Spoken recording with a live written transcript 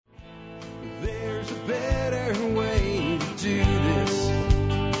a better way to do this.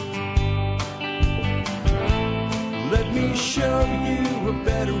 Let me show you a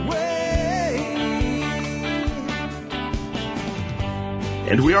better way.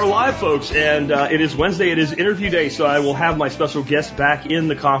 And we are live, folks, and it is Wednesday. It is interview day, so I will have my special guest back in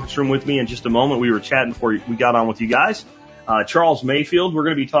the conference room with me in just a moment. We were chatting before we got on with you guys. Charles Mayfield, we're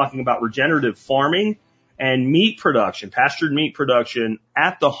going to be talking about regenerative farming and meat production, pastured meat production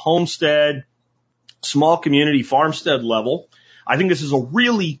at the Homestead small community farmstead level. I think this is a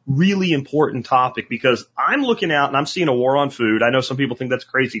really, really important topic because I'm looking out and I'm seeing a war on food. I know some people think that's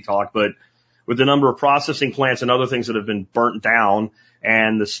crazy talk, but with the number of processing plants and other things that have been burnt down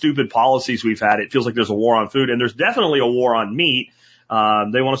and the stupid policies we've had, it feels like there's a war on food. And there's definitely a war on meat.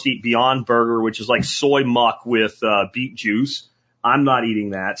 They want us to eat Beyond Burger, which is like soy muck with beet juice. I'm not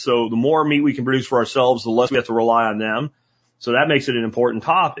eating that. So the more meat we can produce for ourselves, the less we have to rely on them. So that makes it an important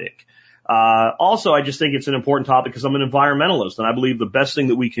topic. Also, I just think it's an important topic because I'm an environmentalist, and I believe the best thing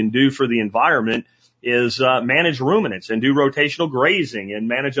that we can do for the environment is manage ruminants and do rotational grazing and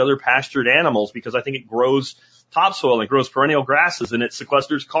manage other pastured animals, because I think it grows topsoil and grows perennial grasses and it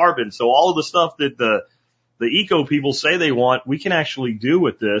sequesters carbon. So all of the stuff that the eco people say they want, we can actually do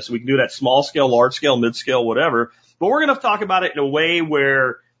with this. We can do it at small scale, large scale, mid scale, whatever. But we're going to talk about it in a way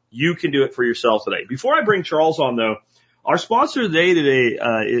where you can do it for yourself today. Before I bring Charles on, though, our sponsor of the day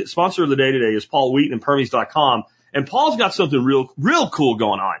today is Paul Wheaton and Permies.com. And Paul's got something real cool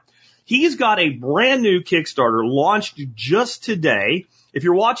going on. He's got a brand new Kickstarter launched just today. If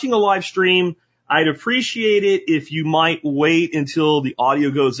you're watching a live stream, I'd appreciate it if you might wait until the audio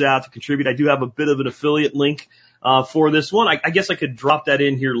goes out to contribute. I do have a bit of an affiliate link for this one. I guess I could drop that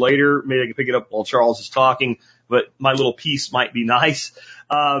in here later. Maybe I could pick it up while Charles is talking, but my little piece might be nice.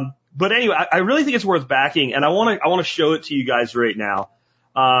 But anyway, I really think it's worth backing, and I want to show it to you guys right now.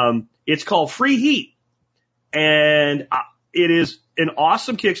 It's called Free Heat, and it is an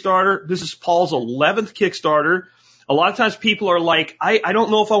awesome Kickstarter. This is Paul's 11th Kickstarter. A lot of times people are like, I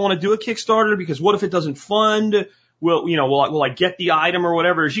don't know if I want to do a Kickstarter because what if it doesn't fund? Will I get the item or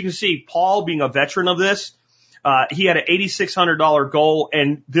whatever? As you can see, Paul, being a veteran of this, he had an $8,600 goal,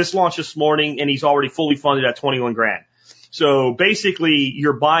 and this launched this morning, and he's already fully funded at $21,000. So basically,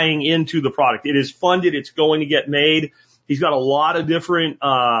 you're buying into the product. It is funded. It's going to get made. He's got a lot of different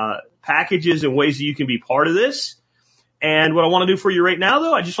packages and ways that you can be part of this. And what I want to do for you right now,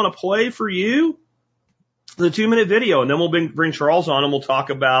 though, I just want to play for you the 2-minute video, and then we'll bring Charles on and we'll talk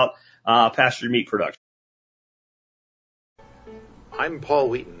about pastured meat production. I'm Paul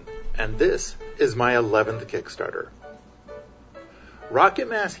Wheaton, and this is my 11th Kickstarter. Rocket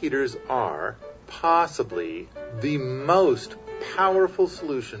mass heaters are possibly the most powerful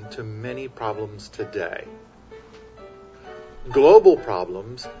solution to many problems today. Global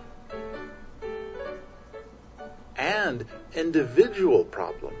problems and individual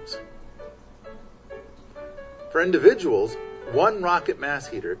problems. For individuals, one rocket mass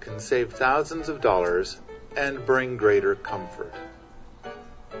heater can save thousands of dollars and bring greater comfort.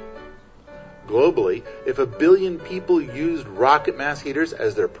 Globally, if 1 billion people used rocket mass heaters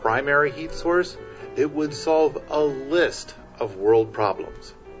as their primary heat source, it would solve a list of world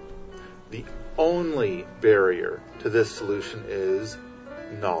problems. The only barrier to this solution is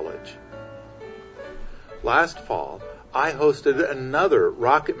knowledge. Last fall, I hosted another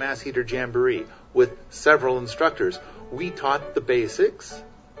rocket mass heater jamboree with several instructors. We taught the basics.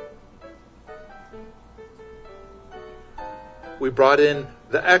 We brought in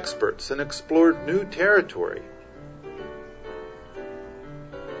the experts and explored new territory.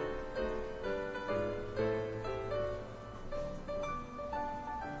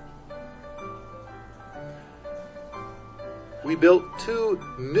 We built 2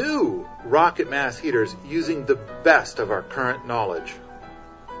 new rocket mass heaters using the best of our current knowledge.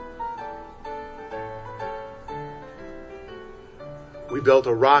 We built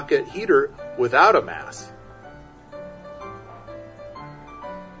a rocket heater without a mass.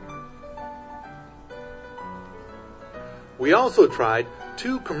 We also tried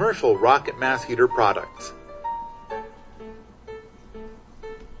 2 commercial rocket mass heater products.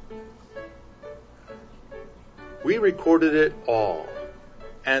 We recorded it all,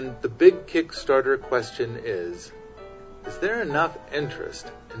 and the big Kickstarter question is there enough interest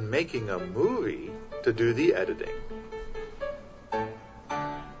in making a movie to do the editing?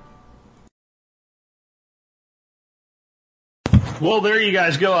 Well, there you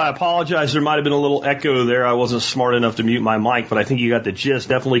guys go. I apologize. There might have been a little echo there. I wasn't smart enough to mute my mic, but I think you got the gist.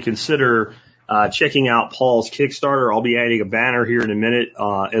 Definitely consider checking out Paul's Kickstarter. I'll be adding a banner here in a minute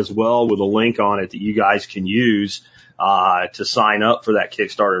as well with a link on it that you guys can use. to sign up for that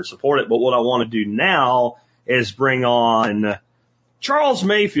Kickstarter and support it. But what I want to do now is bring on Charles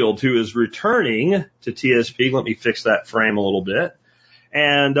Mayfield, who is returning to TSP. Let me fix that frame a little bit.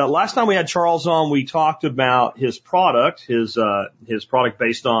 And last time we had Charles on, we talked about his product, his product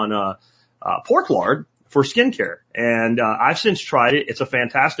based on pork lard for skincare. And I've since tried it. It's a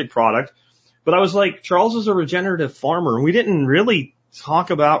fantastic product. But I was like, Charles is a regenerative farmer, and we didn't really talk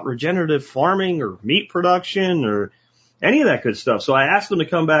about regenerative farming or meat production or any of that good stuff. So I asked him to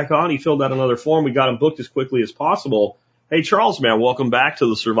come back on. He filled out another form. We got him booked as quickly as possible. Hey, Charles, man, welcome back to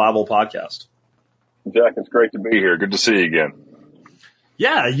the Survival Podcast. Jack, it's great to be here. Good to see you again.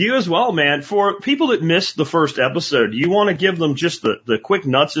 Yeah, you as well, man. For people that missed the first episode, do you want to give them just the quick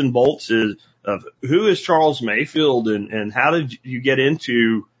nuts and bolts of who is Charles Mayfield and how did you get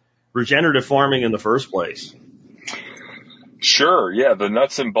into regenerative farming in the first place? Sure. Yeah, the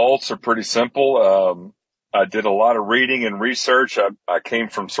nuts and bolts are pretty simple. I did a lot of reading and research. I came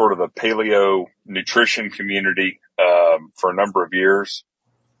from sort of the paleo nutrition community for a number of years.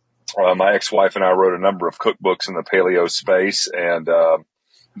 My ex-wife and I wrote a number of cookbooks in the paleo space, and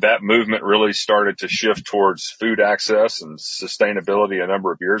that movement really started to shift towards food access and sustainability a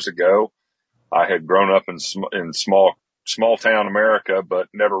number of years ago. I had grown up in small town America, but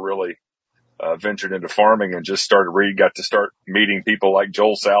never really ventured into farming, and just got to start meeting people like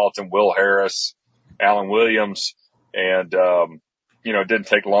Joel Salatin, Will Harris, Alan Williams. And, it didn't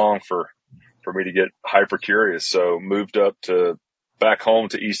take long for me to get hyper curious. So moved up back home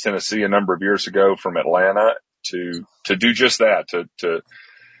to East Tennessee a number of years ago from Atlanta to do just that, to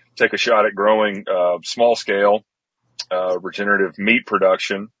take a shot at growing, small scale, regenerative meat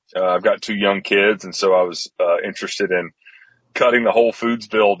production. I've got 2 young kids, and so I was, interested in cutting the Whole Foods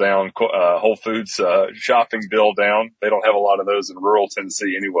bill down, Whole Foods, shopping bill down. They don't have a lot of those in rural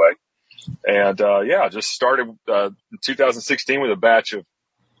Tennessee anyway. And, just started, in 2016 with a batch of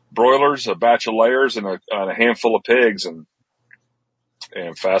broilers, a batch of layers, and a handful of pigs. And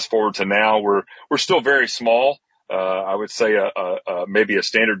fast forward to now, we're still very small. I would say, maybe a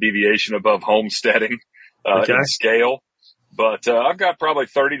standard deviation above homesteading, in scale. But, I've got probably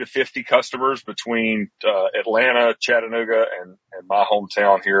 30 to 50 customers between, Atlanta, Chattanooga, and my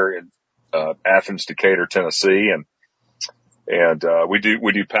hometown here in, Athens, Decatur, Tennessee. And we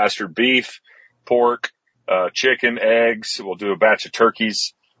do pastured beef, pork, chicken, eggs. We'll do a batch of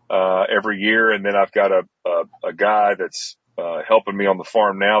turkeys, every year. And then I've got a guy that's, helping me on the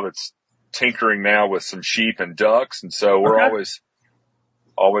farm now that's tinkering now with some sheep and ducks. And so we're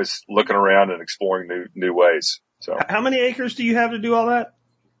always looking around and exploring new ways. So how many acres do you have to do all that?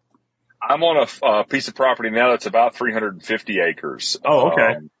 I'm on a piece of property now that's about 350 acres. Oh,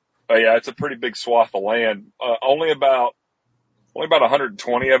 okay. Yeah, it's a pretty big swath of land. Only about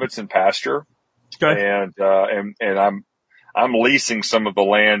 120 of it's in pasture. Okay. And I'm leasing some of the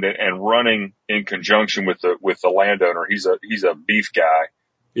land and running in conjunction with the landowner. He's a beef guy.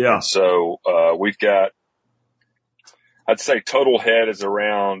 Yeah. And so, we've got, I'd say total head is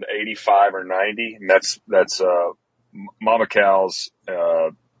around 85 or 90. And that's mama cows,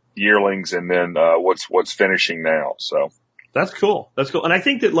 yearlings, and then, what's finishing now. So that's cool. And I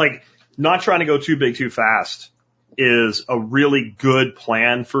think that not trying to go too big too fast is a really good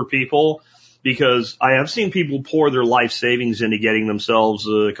plan for people, because I have seen people pour their life savings into getting themselves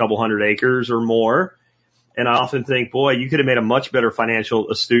a couple hundred acres or more. And I often think, boy, you could have made a much better financial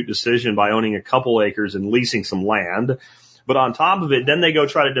astute decision by owning a couple acres and leasing some land. But on top of it, then they go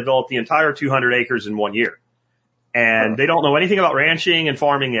try to develop the entire 200 acres in 1 year. And they don't know anything about ranching and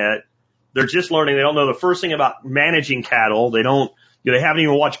farming yet. They're just learning. They don't know the first thing about managing cattle. They haven't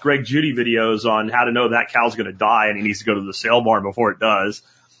even watched Greg Judy videos on how to know that cow's going to die and he needs to go to the sale barn before it does.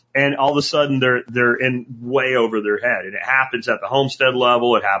 And all of a sudden they're in way over their head. And it happens at the homestead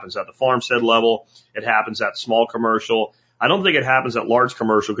level. It happens at the farmstead level. It happens at small commercial. I don't think it happens at large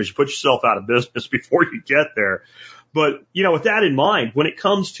commercial, because you put yourself out of business before you get there. But, with that in mind, when it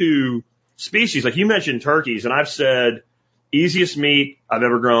comes to species, like you mentioned turkeys, and I've said easiest meat I've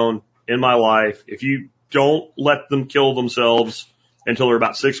ever grown in my life. If you don't let them kill themselves until they're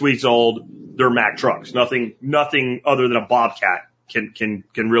about 6 weeks old, they're Mack trucks. Nothing other than a bobcat can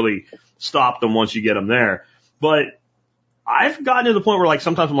really stop them once you get them there. But I've gotten to the point where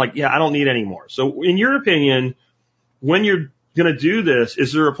sometimes I'm like, yeah, I don't need any more. So in your opinion, when you're going to do this,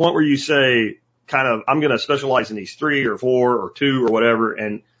 is there a point where you say I'm going to specialize in these 3 or 4 or 2 or whatever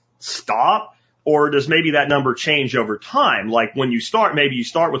and stop? Or does maybe that number change over time? Like when you start, maybe you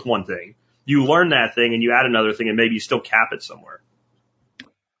start with one thing, you learn that thing and you add another thing, and maybe you still cap it somewhere.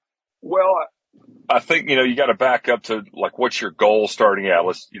 Well, I think, you got to back up to what's your goal starting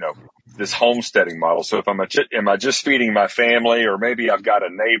out? this homesteading model. So if am I just feeding my family, or maybe I've got a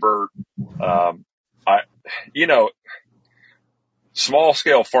neighbor, I, you know, small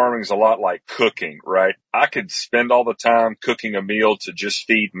scale farming is a lot like cooking, right? I could spend all the time cooking a meal to just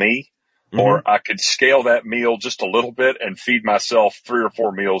feed me, or I could scale that meal just a little bit and feed myself 3 or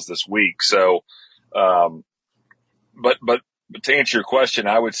 4 meals this week. So, but to answer your question,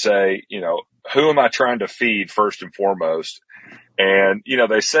 I would say, who am I trying to feed first and foremost? And,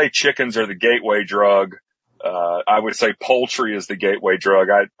 they say chickens are the gateway drug. I would say poultry is the gateway drug.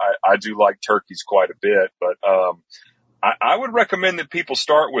 I do like turkeys quite a bit, but, I would recommend that people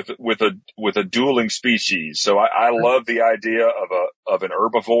start with a dueling species. So I love the idea of an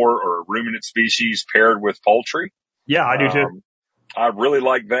herbivore or a ruminant species paired with poultry. Yeah, I do too. I really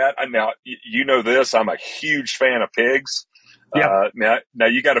like that. Now, this, I'm a huge fan of pigs. Yeah. Now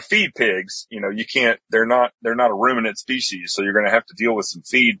you got to feed pigs. You can't, they're not a ruminant species. So you're going to have to deal with some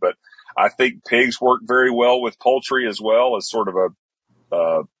feed, but I think pigs work very well with poultry as well as sort of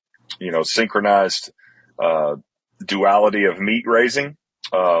a, synchronized, duality of meat raising.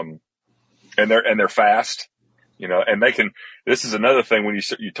 And they're fast, and this is another thing when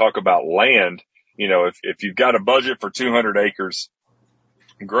you talk about land, if you've got a budget for 200 acres,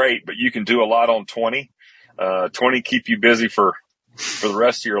 great, but you can do a lot on 20. 20 keep you busy for the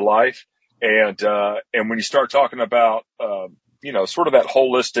rest of your life. And when you start talking about, sort of that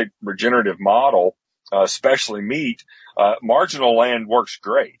holistic regenerative model, especially meat, marginal land works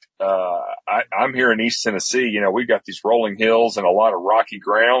great. I'm here in East Tennessee, we've got these rolling hills and a lot of rocky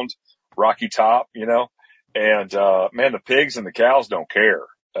ground, rocky top, and, man, the pigs and the cows don't care.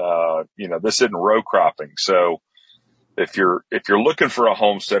 This isn't row cropping. So, if you're looking for a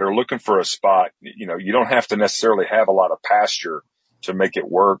homestead or looking for a spot, you don't have to necessarily have a lot of pasture to make it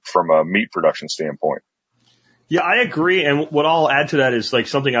work from a meat production standpoint. Yeah, I agree. And what I'll add to that is like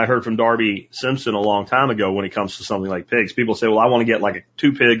something I heard from Darby Simpson a long time ago when it comes to something like pigs. People say, well, I want to get like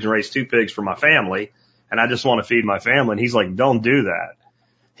 2 pigs and raise 2 pigs for my family, and I just want to feed my family. And he's like, don't do that.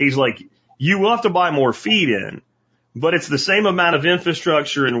 He's like, you will have to buy more feed in, but it's the same amount of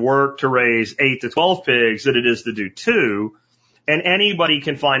infrastructure and work to raise 8 to 12 pigs that it is to do 2. And anybody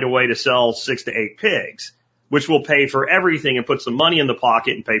can find a way to sell 6 to 8 pigs, which will pay for everything and put some money in the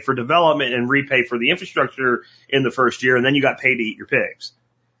pocket and pay for development and repay for the infrastructure in the first year. And then you got paid to eat your pigs.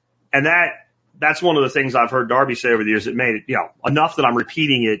 And that's one of the things I've heard Darby say over the years that made it, enough that I'm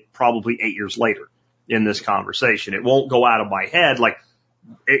repeating it probably 8 years later in this conversation. It won't go out of my head. Like,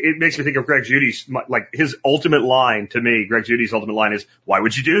 it makes me think of Greg Judy's, like his ultimate line to me. Greg Judy's ultimate line is, why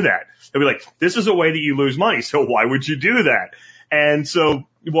would you do that? They'll be like, this is a way that you lose money. So why would you do that? And so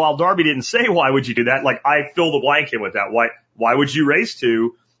while Darby didn't say, why would you do that? Like I fill the blank in with that. Why would you raise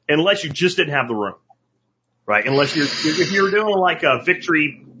 2 unless you just didn't have the room, right? Unless if you're doing like a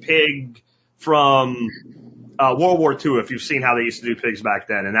victory pig from, World War II, if you've seen how they used to do pigs back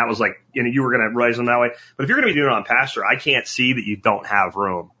then, and that was like, you were going to raise them that way. But if you're going to be doing it on pasture, I can't see that you don't have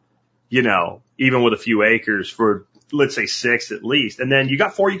room, even with a few acres for, let's say 6 at least. And then you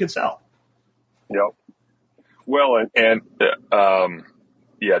got 4 you can sell. Yep. Well,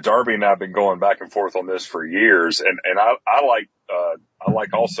 yeah, Darby and I have been going back and forth on this for years. And I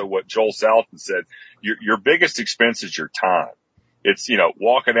like also what Joel Salatin said. Your biggest expense is your time. It's,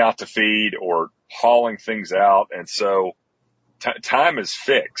 walking out to feed or hauling things out. And so time is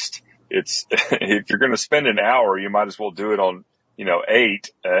fixed. It's, if you're going to spend an hour, you might as well do it on,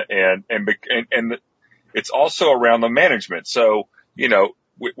 8. And it's also around the management. So,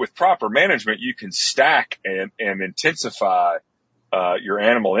 with proper management, you can stack and intensify, your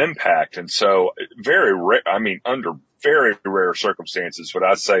animal impact. And so under very rare circumstances, would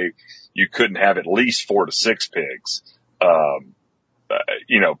I say you couldn't have at least 4 to 6 pigs.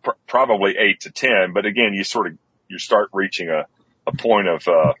 Probably 8 to 10, but again, you start reaching a point of,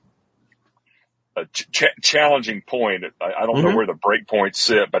 a challenging point. I don't know where the break points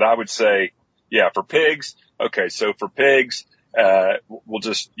sit, but I would say, yeah, for pigs. Okay. So for pigs, we'll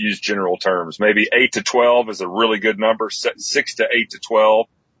just use general terms. Maybe 8 to 12 is a really good number. 6 to 8 to 12.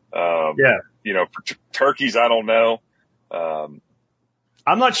 For turkeys, I don't know.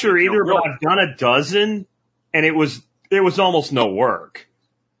 I'm not sure either, but I've done a dozen and it was almost no work.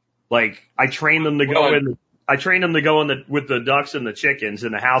 Like I trained them to go in with the ducks and the chickens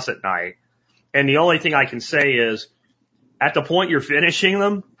in the house at night. And the only thing I can say is at the point you're finishing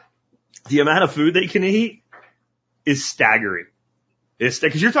them, the amount of food they can eat is staggering. It's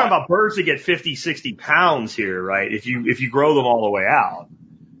because you're talking about birds that get 50, 60 pounds here, right? If you grow them all the way out.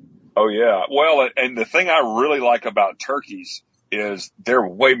 Oh yeah. Well, and the thing I really like about turkeys is they're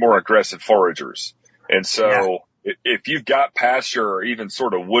way more aggressive foragers. And so, if you've got pasture or even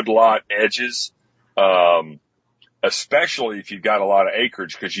sort of woodlot edges, especially if you've got a lot of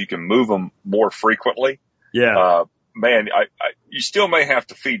acreage, because you can move them more frequently. Yeah. Man, you still may have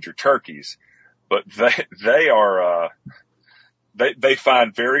to feed your turkeys, but they are, they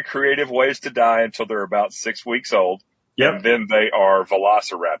find very creative ways to die until they're about 6 weeks old. Yep. And then they are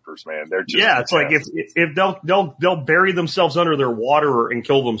velociraptors, man. They're just, yeah, it's like if they'll bury themselves under their water and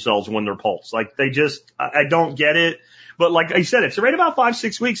kill themselves when they're pulsed. Like I don't get it. But like I said, it's right about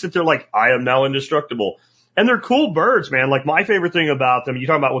 5-6 weeks that they're like, I am now indestructible. And they're cool birds, man. Like my favorite thing about them, you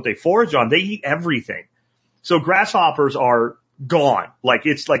talk about what they forage on, they eat everything. So grasshoppers are gone. Like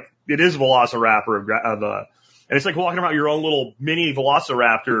it is velociraptor and it's like walking around your own little mini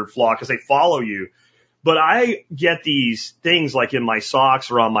velociraptor flock because they follow you. But I get these things like in my socks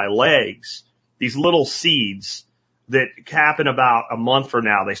or on my legs, these little seeds that happen about a month from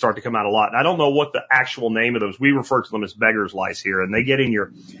now. They start to come out a lot. And I don't know what the actual name of those. We refer to them as beggar's lice here. And they get in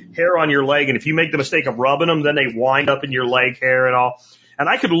your hair on your leg. And if you make the mistake of rubbing them, then they wind up in your leg hair and all. And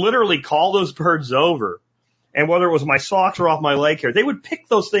I could literally call those birds over. And whether it was my socks or off my leg hair, they would pick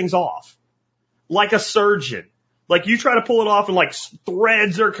those things off like a surgeon. Like you try to pull it off and like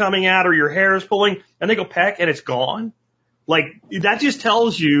threads are coming out or your hair is pulling and they go peck and it's gone. Like that just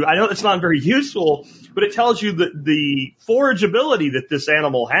tells you, I know it's not very useful, but it tells you the forageability that this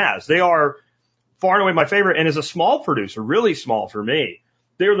animal has. They are far and away my favorite. And as a small producer, really small for me,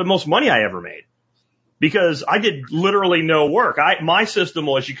 they're the most money I ever made because I did literally no work. My system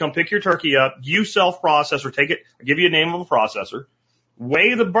was you come pick your turkey up, you self-process or take it, I give you a name of a processor,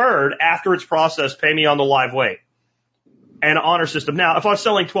 weigh the bird after it's processed, pay me on the live weight. And honor system. Now, if I was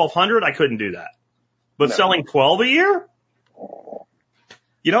selling 1,200, I couldn't do that. But selling 12 a year?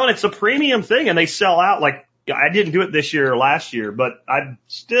 And it's a premium thing and they sell out like, I didn't do it this year or last year, but I'm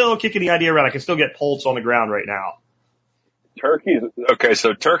still kicking the idea around. I can still get poults on the ground right now.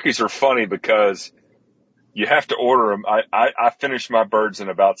 So turkeys are funny because you have to order them. I finished my birds in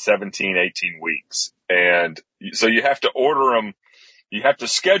about 17, 18 weeks. And so you have to order them. You have to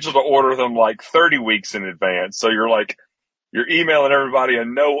schedule to order them like 30 weeks in advance. So you're emailing everybody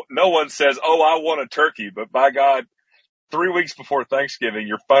and no one says, oh, I want a turkey. But by God, 3 weeks before Thanksgiving,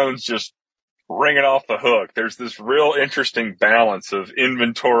 your phone's just ringing off the hook. There's this real interesting balance of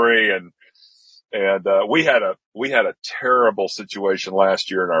inventory and we had a terrible situation last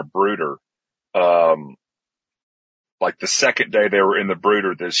year in our brooder. Like the second day they were in the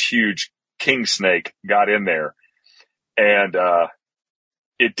brooder, this huge king snake got in there and,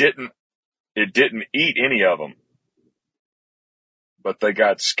 it didn't eat any of them. But they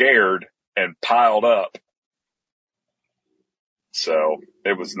got scared and piled up. So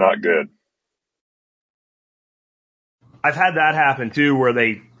it was not good. I've had that happen too, where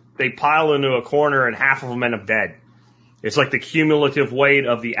they pile into a corner and half of them end up dead. It's like the cumulative weight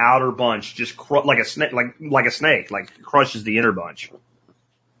of the outer bunch just like a snake, like crushes the inner bunch.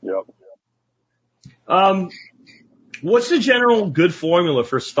 Yep. What's the general good formula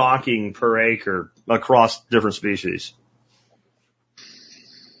for stocking per acre across different species?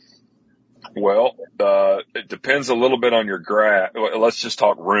 Well, it depends a little bit on your grass. Let's just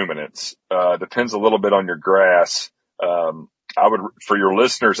talk ruminants. Depends a little bit on your grass. For your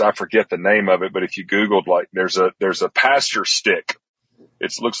listeners, I forget the name of it, but if you Googled, like, there's a pasture stick.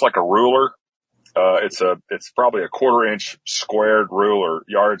 It looks like a ruler. It's probably a 1/4 inch squared ruler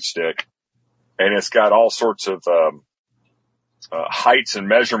yardstick, and it's got all sorts of, heights and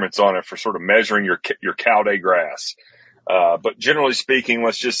measurements on it for sort of measuring your cow day grass. But generally speaking,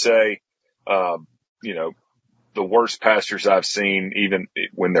 let's just say, the worst pastures I've seen, even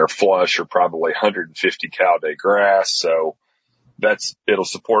when they're flush, are probably 150 cow day grass. So it'll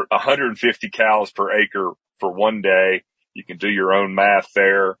support 150 cows per acre for 1 day. You can do your own math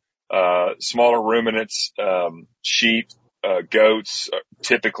there. Smaller ruminants, sheep, goats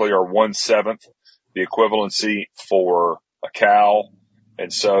typically are 1/7 the equivalency for a cow.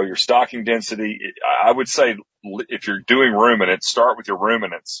 And so your stocking density, I would say if you're doing ruminants, start with your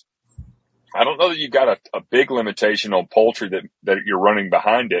ruminants. I don't know that you've got a big limitation on poultry that you're running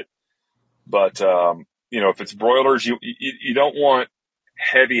behind it. But, if it's broilers, you don't want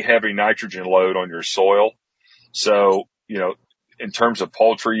heavy nitrogen load on your soil. So, in terms of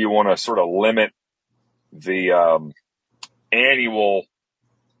poultry, you want to sort of limit the, annual,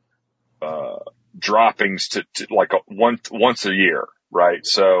 droppings to like once a year, right?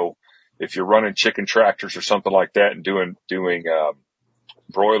 So if you're running chicken tractors or something like that and doing,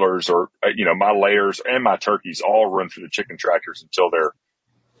 broilers or, my layers and my turkeys all run through the chicken tractors until they're,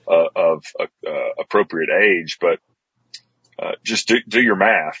 of appropriate age. But just do your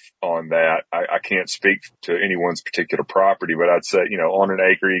math on that. I can't speak to anyone's particular property, but I'd say, on an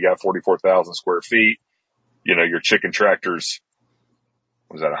acre, you got 44,000 square feet. Your chicken tractor's,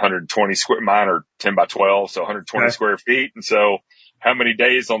 was that 120 square, mine are 10 by 12, so 120 Okay. square feet. And so how many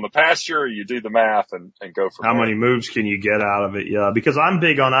days on the pasture? You do the math and go from How there. many moves can you get out of it? Yeah, because I'm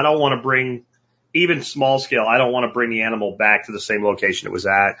big on, I don't want to bring, even small scale, I don't want to bring the animal back to the same location it was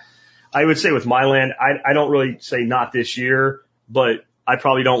at. I would say with my land, I don't really say not this year, but I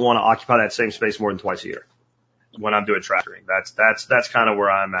probably don't want to occupy that same space more than twice a year when I'm doing tractoring. That's kind of where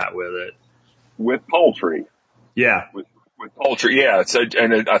I'm at with it. With poultry. Yeah. With poultry, yeah.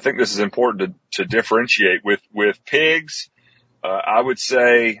 And I think this is important to differentiate with pigs. I would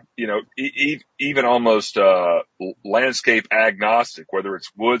say, even almost, landscape agnostic, whether it's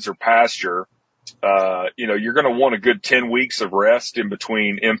woods or pasture, you're going to want a good 10 weeks of rest in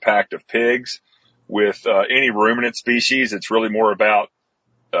between impact of pigs. With, any ruminant species, it's really more about,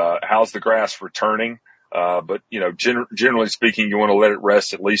 how's the grass returning. But, generally speaking, you want to let it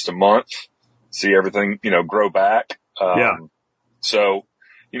rest at least a month, see everything, grow back. Yeah. So,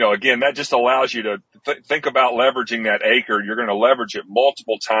 again, that just allows you to think about leveraging that acre. You're going to leverage it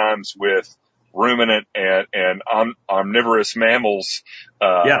multiple times with ruminant and omnivorous mammals.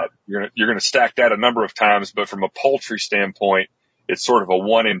 Yeah. You're going to stack that a number of times, but from a poultry standpoint, it's sort of a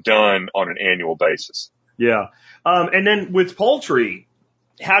one and done on an annual basis. Yeah. And then with poultry,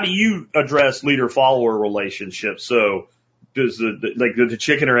 how do you address leader-follower relationships? So does the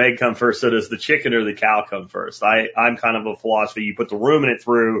chicken or egg come first? So does the chicken or the cow come first? I'm kind of a philosophy. You put the ruminant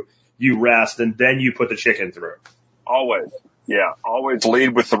through, you rest, and then you put the chicken through. Always. Yeah. Always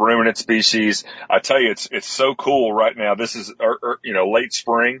lead with the ruminant species. I tell you, it's so cool right now. This is, late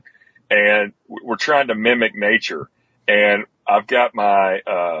spring, and we're trying to mimic nature. And I've got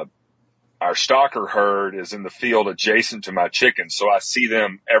our stocker herd is in the field adjacent to my chickens. So I see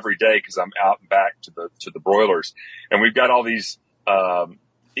them every day because I'm out and back to the broilers. And we've got all these,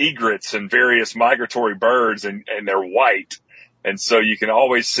 egrets and various migratory birds, and they're white. And so you can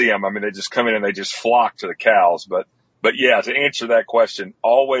always see them. I mean, they just come in and they just flock to the cows. But yeah, to answer that question,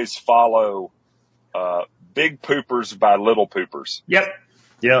 always follow, big poopers by little poopers. Yep.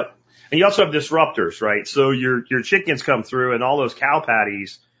 And you also have disruptors, right? So your chickens come through and all those cow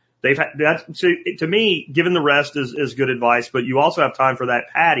patties, they've had that. So to me, given the rest is good advice, but you also have time for that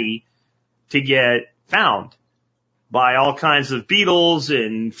patty to get found by all kinds of beetles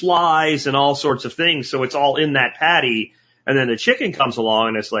and flies and all sorts of things. So it's all in that patty. And then the chicken comes along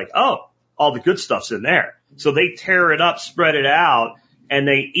and it's like, oh, all the good stuff's in there. So they tear it up, spread it out, and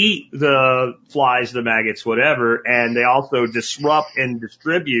they eat the flies, the maggots, whatever. And they also disrupt and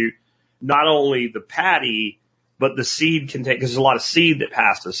distribute not only the patty, but the seed contain, because there's a lot of seed that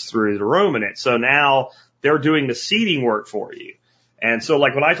passes through the ruminant. So now they're doing the seeding work for you. And so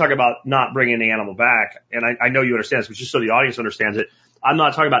like when I talk about not bringing the animal back, and I know you understand this, but just so the audience understands it, I'm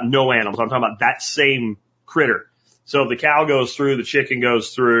not talking about no animals. I'm talking about that same critter. So if the cow goes through, the chicken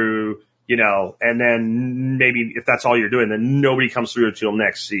goes through, and then maybe if that's all you're doing, then nobody comes through until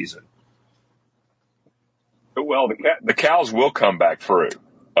next season. Well, the cows will come back through.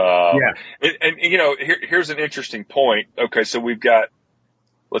 Yeah. Here's an interesting point. Okay. So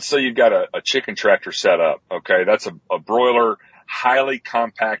let's say you've got a chicken tractor set up. Okay. That's a broiler, highly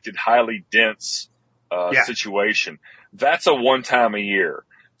compacted, highly dense, situation. That's a one time a year.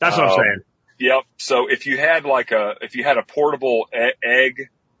 That's what I'm saying. Yep. So if you had a portable egg,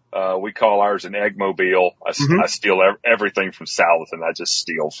 we call ours an egg mobile. I steal everything from Salatin. I just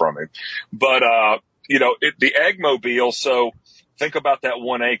steal from him. But, the egg mobile. So think about that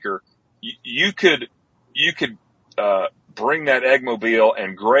 1 acre. You could, bring that egg mobile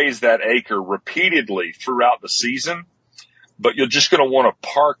and graze that acre repeatedly throughout the season, but you're just going to want to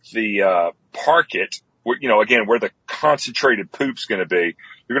park it, again, where the concentrated poop's going to be.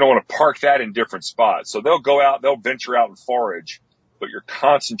 You're going to want to park that in different spots. So they'll venture out and forage, but your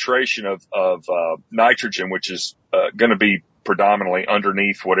concentration of nitrogen, which is, going to be predominantly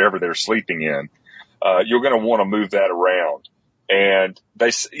underneath whatever they're sleeping in, you're going to want to move that around. And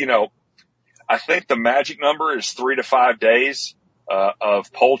I think the magic number is 3 to 5 days,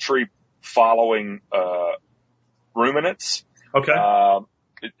 of poultry following, ruminants. Okay.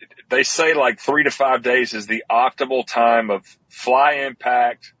 They say like 3 to 5 days is the optimal time of fly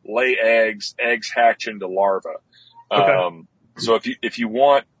impact, lay eggs hatch into larvae. Okay. So if you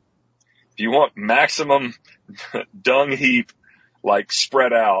want maximum dung heap, like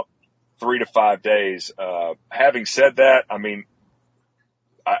spread out 3 to 5 days, having said that, I mean,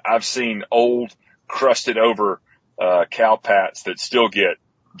 I've seen old crusted over, cow pats that still get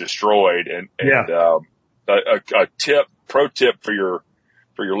destroyed, and a tip pro tip for your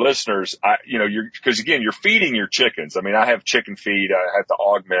listeners, because again, you're feeding your chickens. I mean, I have chicken feed. I have to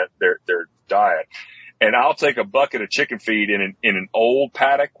augment their diet. And I'll take a bucket of chicken feed in an old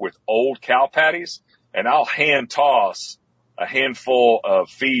paddock with old cow patties, and I'll hand toss a handful of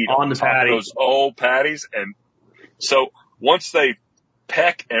feed on the top of those old patties. And so once they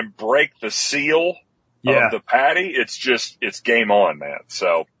peck and break the seal of the patty, it's game on, man.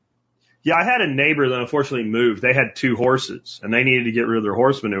 So. Yeah, I had a neighbor that unfortunately moved. They had 2 horses and they needed to get rid of their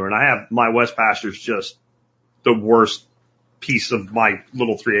horse manure. And I have my West Pasture's just the worst piece of my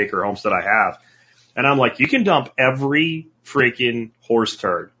little 3-acre homestead I have. And I'm like, you can dump every freaking horse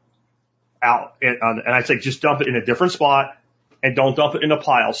turd out. And I say, just dump it in a different spot and don't dump it in a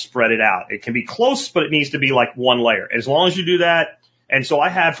pile, spread it out. It can be close, but it needs to be like one layer. As long as you do that. And so I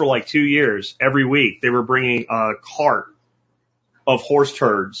had for like 2 years, every week, they were bringing a cart of horse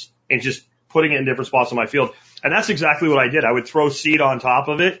turds and just putting it in different spots on my field. And that's exactly what I did. I would throw seed on top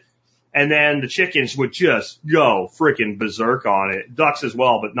of it, and then the chickens would just go freaking berserk on it. Ducks as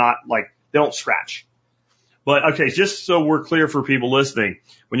well, but not like, they don't scratch. But okay, just so we're clear for people listening,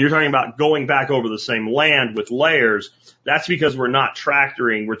 when you're talking about going back over the same land with layers, that's because we're not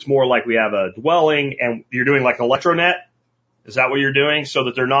tractoring, where it's more like we have a dwelling and you're doing like an electronet. Is that what you're doing? So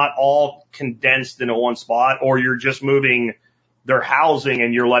that they're not all condensed into one spot, or you're just moving their housing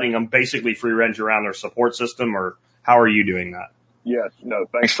and you're letting them basically free range around their support system, or how are you doing that? Yeah, no,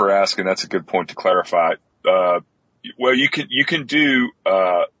 thanks for asking. That's a good point to clarify. Well, you can do,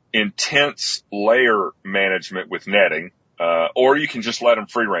 intense layer management with netting, or you can just let them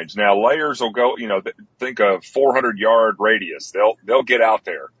free range. Now layers will go, think of 400-yard radius. They'll get out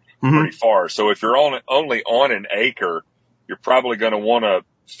there pretty far. So if you're only on an acre, you're probably going to want to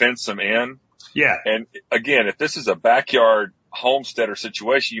fence them in. Yeah. And again, if this is a backyard homesteader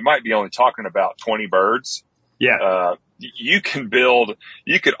situation, you might be only talking about 20 birds. Yeah. You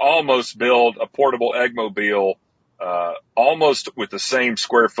could almost build a portable eggmobile, almost with the same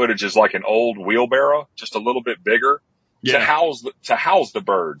square footage as like an old wheelbarrow, just a little bit bigger to house the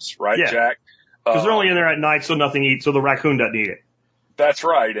birds, right, Jack? Because they're only in there at night, so nothing eats, so the raccoon doesn't eat it. That's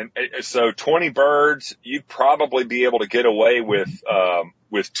right. And so 20 birds, you'd probably be able to get away with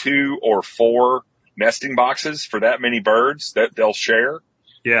 2 or 4 nesting boxes for that many birds that they'll share.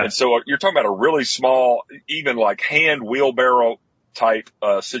 Yeah. And so you're talking about a really small, even like hand wheelbarrow type,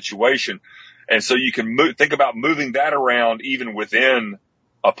 situation. And so you can think about moving that around even within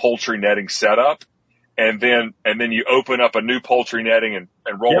a poultry netting setup. And then you open up a new poultry netting and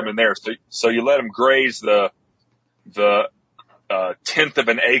roll them in there. So you let them graze the 10th of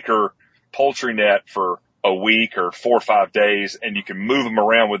an acre poultry net for a week or 4 or 5 days, and you can move them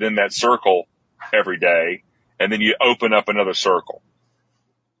around within that circle every day, and then you open up another circle.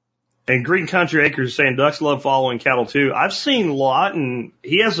 And Green Country Acres is saying ducks love following cattle too. I've seen Lawton.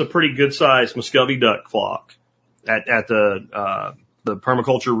 He has a pretty good sized Muscovy duck flock at the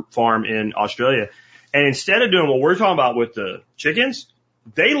permaculture farm in Australia. And instead of doing what we're talking about with the chickens,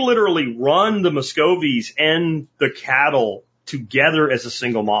 they literally run the Muscovies and the cattle together as a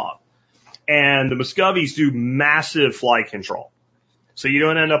single mob. And the Muscovies do massive fly control. So you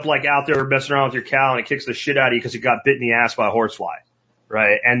don't end up like out there messing around with your cow and it kicks the shit out of you because it got bit in the ass by a horsefly.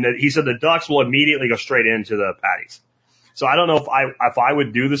 Right. And he said the ducks will immediately go straight into the patties. So I don't know if I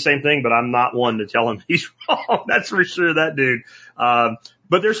would do the same thing, but I'm not one to tell him he's wrong. That's for sure, that dude.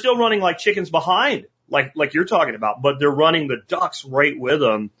 But they're still running like chickens behind, like you're talking about, but they're running the ducks right with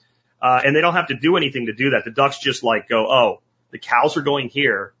them. And they don't have to do anything to do that. The ducks just like go, oh, the cows are going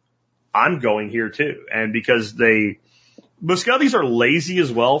here. I'm going here too. And because Muscovies are lazy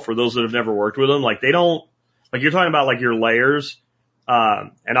as well, for those that have never worked with them. Like they don't, like you're talking about like your layers.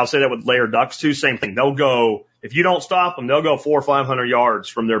 And I'll say that with layer ducks too, same thing. They'll go, if you don't stop them, they'll go 400 or 500 yards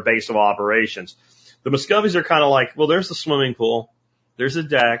from their base of operations. The Muscovies are kind of like, well, there's the swimming pool. There's a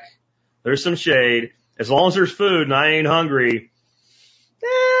deck. There's some shade. As long as there's food and I ain't hungry,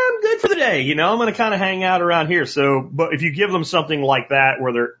 I'm good for the day. I'm going to kind of hang out around here. So, but if you give them something like that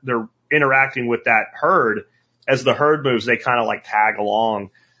where they're interacting with that herd, as the herd moves, they kind of like tag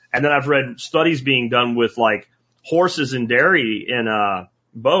along. And then I've read studies being done with like horses and dairy in,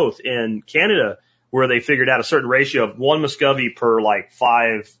 both in Canada, where they figured out a certain ratio of 1 Muscovy per like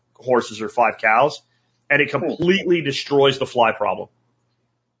 5 horses or 5 cows. And it completely destroys the fly problem.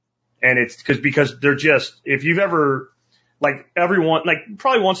 And it's because they're just, if you've ever, like everyone, like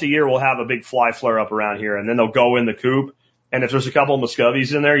probably once a year we'll have a big fly flare up around here and then they'll go in the coop. And if there's a couple of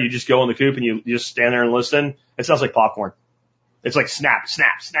Muscovies in there, you just go in the coop and you just stand there and listen. It sounds like popcorn. It's like snap,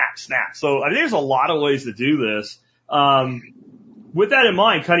 snap, snap, snap. So I mean, there's a lot of ways to do this. with that in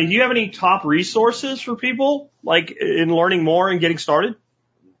mind, Connie, do you have any top resources for people, like in learning more and getting started?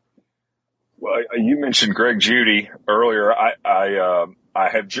 Well, you mentioned Greg Judy earlier. I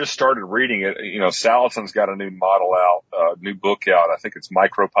have just started reading it. You know, Salatin's got a new model out, new book out. I think it's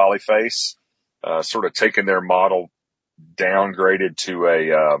Micro Polyface, sort of taking their model downgraded to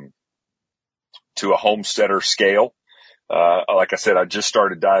a homesteader scale. Like I said, I just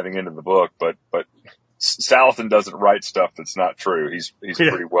started diving into the book, but Salatin doesn't write stuff that's not true. He's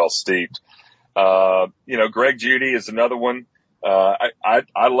pretty well steeped. You know, Greg Judy is another one.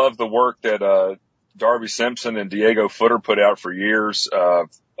 I love the work that, Darby Simpson and Diego Footer put out for years.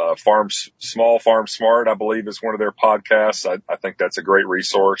 Small Farm Smart, I believe, is one of their podcasts. I think that's a great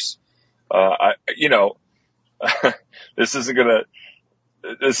resource. You know, this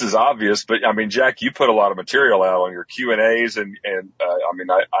is obvious, but I mean, Jack, you put a lot of material out on your Q&As and I mean,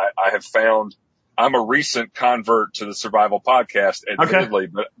 I have found, I'm a recent convert to the survival podcast, admittedly,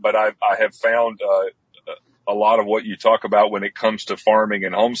 but I have found, a lot of what you talk about when it comes to farming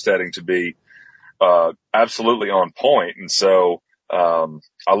and homesteading to be, absolutely on point. And so,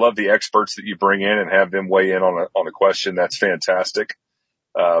 I love the experts that you bring in and have them weigh in on a question. That's fantastic.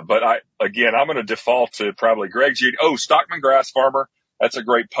 But I'm going to default to probably Greg Judy. Oh, Stockman Grass Farmer. That's a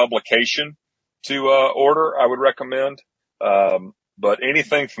great publication to, order. I would recommend. But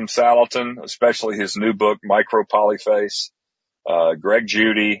anything from Salatin, especially his new book, Micro Polyface, Greg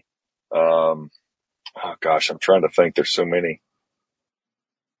Judy. Oh gosh, I'm trying to think. There's so many.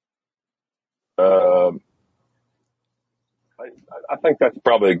 I think that's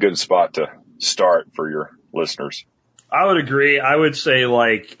probably a good spot to start for your listeners. I would agree. I would say,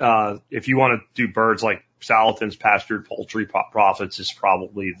 like, if you want to do birds, like Salatin's Pastured Poultry Profits is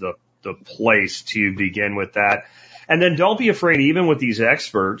probably the place to begin with that. And then don't be afraid, even with these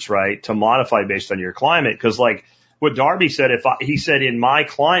experts, right, to modify based on your climate. Because, like what Darby said, he said, in my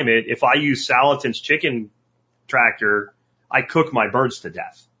climate, if I use Salatin's chicken tractor, I cook my birds to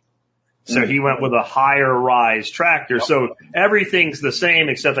death. So he went with a higher rise tractor. Yep. So everything's the same,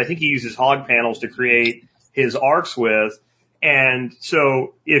 except I think he uses hog panels to create his arcs with. And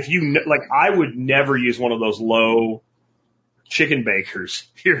so if I would never use one of those low chicken bakers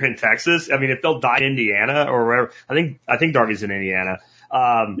here in Texas. I mean, if they'll die in Indiana or wherever, I think Darby's in Indiana.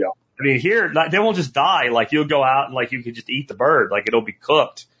 I mean, here, they won't just die. Like, you'll go out and, like, you can just eat the bird. Like, it'll be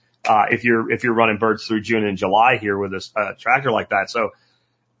cooked, if you're running birds through June and July here with a tractor like that. So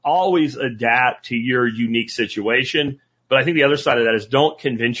always adapt to your unique situation. But I think the other side of that is don't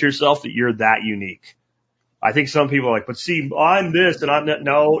convince yourself that you're that unique. I think some people are like, but see, I'm this and I'm that.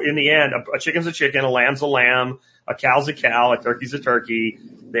 No, in the end, a chicken's a chicken, a lamb's a lamb, a cow's a cow, a turkey's a turkey.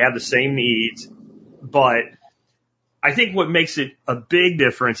 They have the same needs. But I think what makes it a big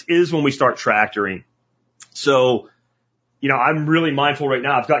difference is when we start tractoring. So, you know, I'm really mindful right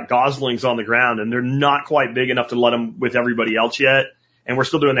now. I've got goslings on the ground and they're not quite big enough to let them with everybody else yet. And we're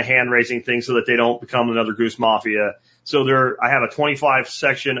still doing the hand raising thing so that they don't become another goose mafia. So I have a 25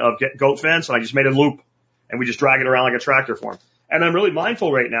 section of goat fence and I just made a loop and we just drag it around like a tractor for them. And I'm really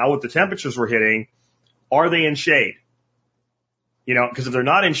mindful right now with the temperatures we're hitting. Are they in shade? You know, because if they're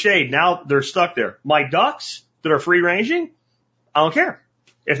not in shade, now they're stuck there. My ducks that are free ranging, I don't care.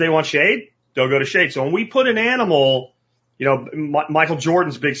 If they want shade, they'll go to shade. So when we put an animal, you know, Michael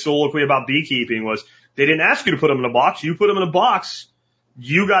Jordan's big soliloquy about beekeeping was they didn't ask you to put them in a box. You put them in a box.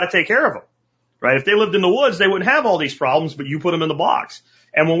 You got to take care of them, right? If they lived in the woods, they wouldn't have all these problems, but you put them in the box.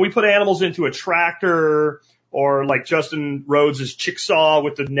 And when we put animals into a tractor or like Justin Rhodes' Chicksaw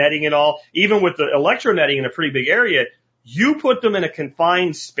with the netting and all, even with the electro netting in a pretty big area, you put them in a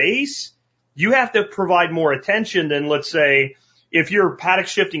confined space. You have to provide more attention than, let's say, if you're paddock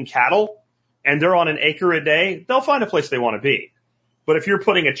shifting cattle and they're on an acre a day, they'll find a place they want to be. But if you're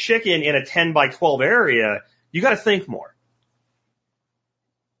putting a chicken in a 10 by 12 area, you got to think more.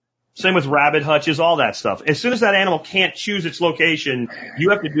 Same with rabbit hutches, all that stuff. As soon as that animal can't choose its location, you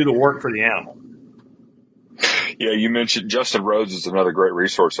have to do the work for the animal. Yeah, you mentioned Justin Rhodes is another great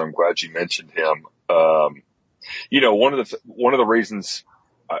resource. I'm glad you mentioned him. You know, one of the reasons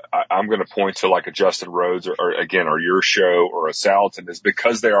I'm going to point to like a Justin Rhodes or your show or a Salatin is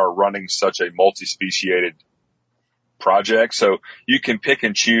because they are running such a multi-speciated project. So you can pick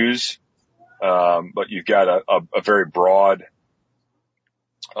and choose, but you've got a very broad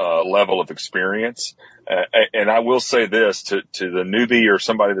level of experience. And I will say this to the newbie or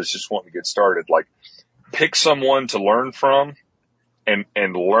somebody that's just wanting to get started, like pick someone to learn from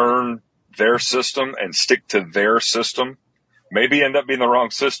and learn their system and stick to their system. Maybe end up being the wrong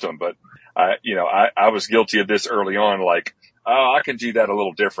system, but I was guilty of this early on. Like, oh, I can do that a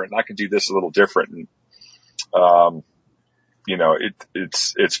little different and I can do this a little different. And,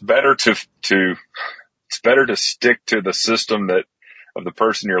 it's better it's better to stick to the system of the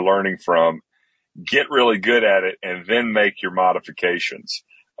person you're learning from, get really good at it, and then make your modifications.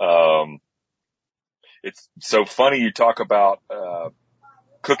 It's so funny you talk about,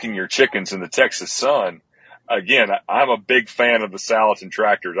 cooking your chickens in the Texas sun. Again, I'm a big fan of the Salatin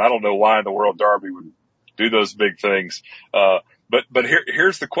tractors. I don't know why in the world Darby would do those big things. But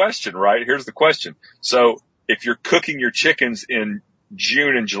here's the question, right? Here's the question. So if you're cooking your chickens in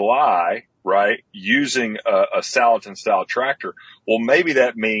June and July, right, using a Salatin style tractor, well, maybe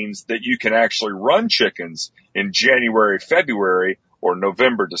that means that you can actually run chickens in January, February, or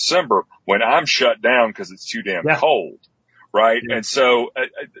November, December when I'm shut down because it's too damn cold. Right. Yeah. And so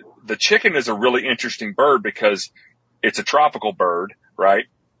the chicken is a really interesting bird because it's a tropical bird, right?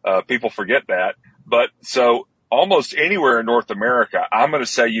 People forget that. But so almost anywhere in North America, I'm going to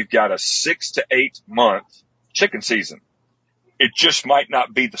say you've got a 6 to 8 month chicken season. It just might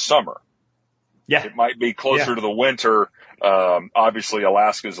not be the summer. Yeah. It might be closer to the winter. Obviously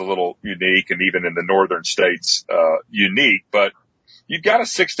Alaska is a little unique, and even in the northern states, unique, but you've got a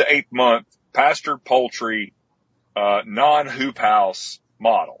 6 to 8 month pastured poultry, non-hoop house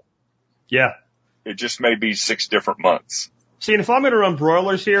model. Yeah. It just may be 6 different months. See, and if I'm going to run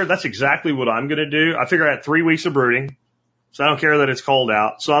broilers here, that's exactly what I'm going to do. I figure I had 3 weeks of brooding, so I don't care that it's cold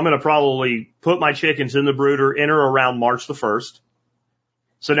out. So I'm going to probably put my chickens in the brooder in or around March the 1st.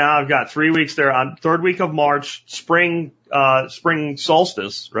 So now I've got 3 weeks there. On third week of March, spring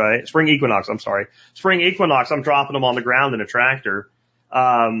solstice, right? Spring equinox, Spring equinox, I'm dropping them on the ground in a tractor.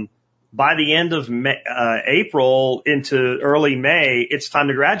 By the end of April into early May, it's time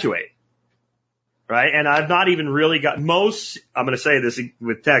to graduate. Right? And I've not even really got I'm going to say this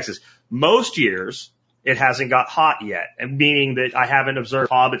with Texas, most years it hasn't got hot yet, and meaning that I haven't observed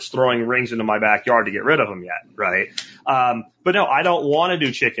hobbits throwing rings into my backyard to get rid of them yet. Right? But no, I don't want to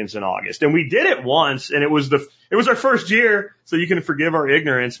do chickens in August. And we did it once, and it was our first year, so you can forgive our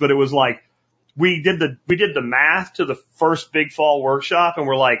ignorance, but it was like, we did the math to the first big fall workshop, and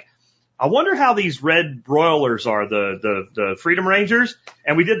we're like, I wonder how these red broilers are, the Freedom Rangers.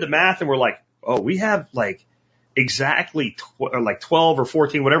 And we did the math, and we're like, oh, we have like exactly 12 or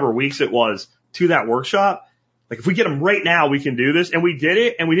 14, whatever weeks it was to that workshop. Like, if we get them right now, we can do this. And we did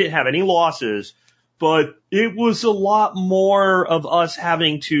it, and we didn't have any losses, but it was a lot more of us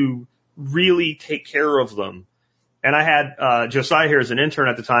having to really take care of them. And I had Josiah here as an intern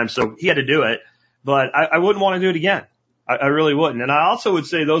at the time, so he had to do it, but I wouldn't want to do it again. I really wouldn't. And I also would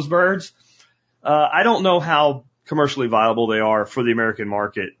say those birds, I don't know how commercially viable they are for the American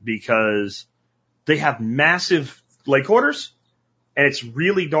market, because they have massive leg quarters, and it's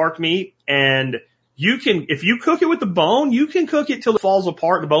really dark meat. And if you cook it with the bone, you can cook it till it falls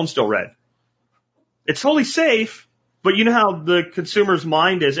apart and the bone's still red. It's totally safe, but you know how the consumer's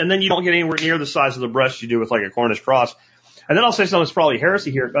mind is. And then you don't get anywhere near the size of the breast you do with like a Cornish cross. And then I'll say something that's probably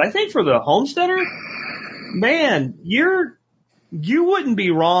heresy here, but I think for the homesteader, man, you wouldn't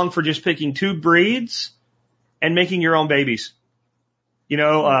be wrong for just picking 2 breeds and making your own babies. You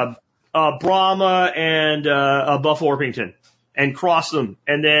know, Brahma and a Buffalo Orpington, and cross them,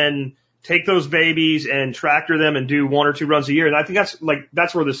 and then take those babies and tractor them and do 1 or 2 runs a year. And I think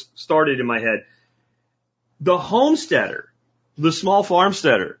that's where this started in my head. The homesteader, the small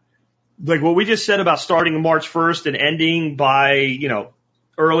farmsteader, like what we just said about starting March 1st and ending by,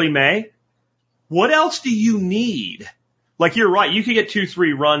 early May. What else do you need? Like, you're right, you could get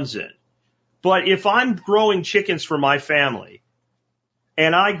 2-3 runs in. But if I'm growing chickens for my family,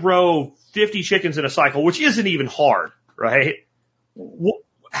 and I grow 50 chickens in a cycle, which isn't even hard, right?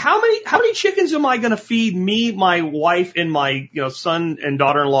 How many chickens am I going to feed me, my wife, and my, son and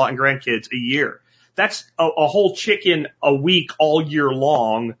daughter-in-law and grandkids a year? That's a whole chicken a week all year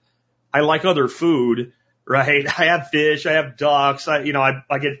long. I like other food, right? I have fish, I have ducks, I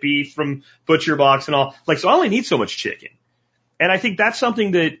get beef from Butcher Box and all. Like, so I only need so much chicken. And I think that's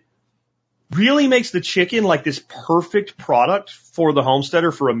something that really makes the chicken like this perfect product for the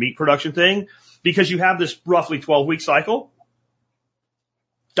homesteader for a meat production thing, because you have this roughly 12-week cycle.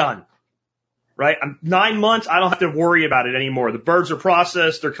 Done. Right? 9 months, I don't have to worry about it anymore. The birds are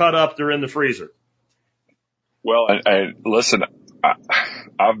processed, they're cut up, they're in the freezer. Well, and listen,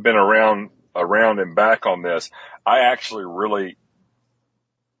 I've been around and back on this. I actually really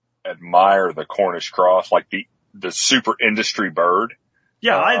admire the Cornish cross, like the super industry bird.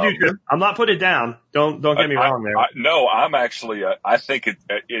 Yeah, I do too. I'm not putting it down. Don't get me wrong there. No, I'm actually, I think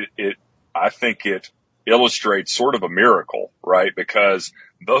it illustrates sort of a miracle, right? Because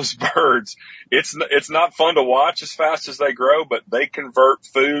those birds, it's not fun to watch as fast as they grow, but they convert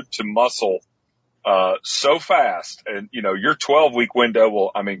food to muscle so fast. And, your 12-week window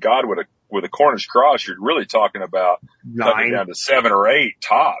will, I mean, God, with a Cornish cross, you're really talking about cutting it down to 7 or 8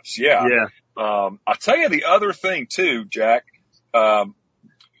 tops. Yeah. Yeah. I'll tell you the other thing too, Jack.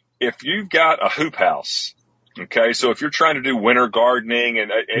 If you've got a hoop house, okay, so if you're trying to do winter gardening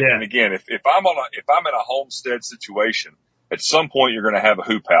and again, if I'm in a homestead situation, at some point you're going to have a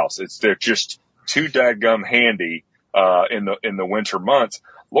hoop house. They're just too dadgum handy, in the winter months.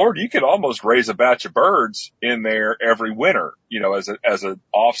 Lord, you could almost raise a batch of birds in there every winter, as an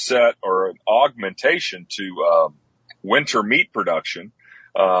offset or an augmentation to, winter meat production.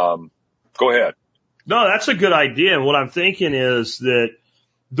 Go ahead. No, that's a good idea. And what I'm thinking is that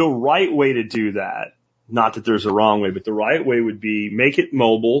the right way to do that, not that there's a wrong way, but the right way would be make it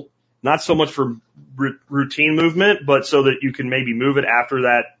mobile, not so much for routine movement, but so that you can maybe move it after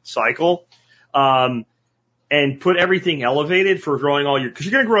that cycle. And put everything elevated for growing cause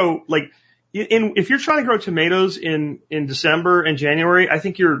you're going to grow if you're trying to grow tomatoes in December and January, I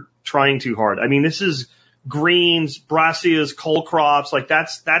think you're trying too hard. I mean, this is greens, brassicas, cole crops.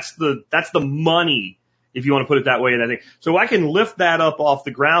 That's the money, if you want to put it that way. And I think, so I can lift that up off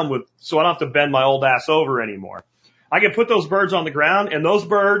the ground so I don't have to bend my old ass over anymore. I can put those birds on the ground, and those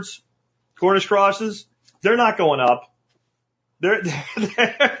birds, Cornish crosses, they're not going up. They're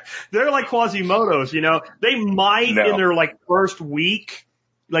like Quasimodos, They might in their first week,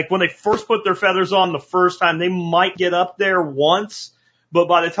 when they first put their feathers on the first time, they might get up there once, but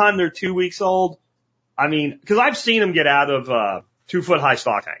by the time they're 2 weeks old, I mean, cause I've seen them get out of, 2-foot high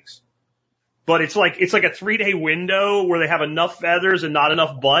stock tanks, but it's like a 3-day window where they have enough feathers and not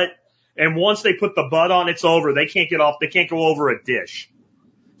enough butt. And once they put the butt on, it's over. They can't get off. They can't go over a dish.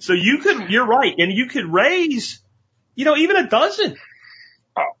 So you're right. And you could raise, even a dozen.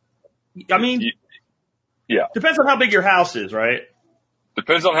 I mean, yeah. Depends on how big your house is, right?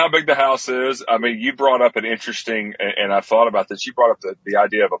 Depends on how big the house is. I mean, you brought up an interesting, and I thought about this. You brought up the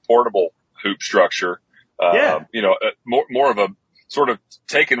idea of a portable hoop structure. More of a sort of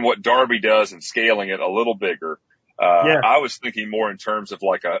taking what Darby does and scaling it a little bigger. I was thinking more in terms of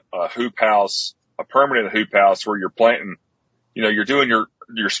like a hoop house, a permanent hoop house where you're planting, you're doing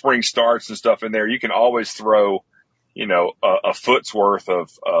your spring starts and stuff in there. You can always throw, a foot's worth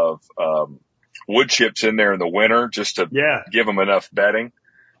of wood chips in there in the winter just to give them enough bedding.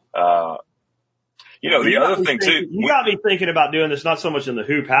 The other thing too. You got me thinking about doing this, not so much in the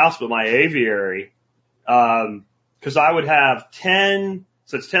hoop house, but my aviary. Cause I would have 10,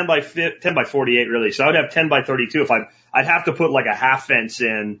 so it's 10 by 48 really. So I would have 10 by 32 I'd have to put like a half fence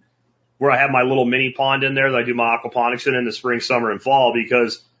in where I have my little mini pond in there that I do my aquaponics in the spring, summer, and fall,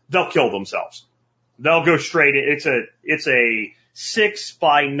 because they'll kill themselves. They'll go straight in. It's a 6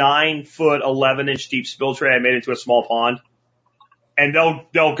 by 9 foot, 11-inch deep spill tray I made into a small pond, and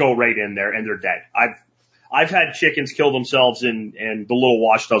they'll go right in there and they're dead. I've had chickens kill themselves in the little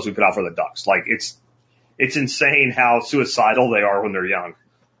wash tubs we put out for the ducks. It's insane how suicidal they are when they're young.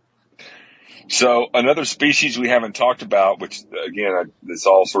 So another species we haven't talked about, which again, this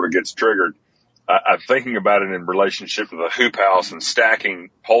all sort of gets triggered. I'm thinking about it in relationship to the hoop house and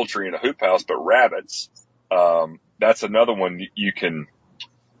stacking poultry in a hoop house, but rabbits, that's another one you can,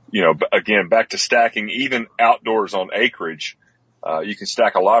 again, back to stacking, even outdoors on acreage. You can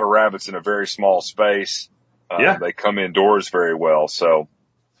stack a lot of rabbits in a very small space. They come indoors very well. So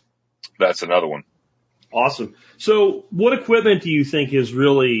that's another one. Awesome. So what equipment do you think is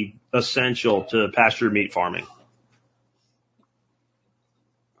really essential to pasture meat farming?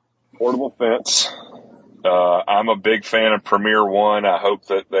 Portable fence. I'm a big fan of Premier One. I hope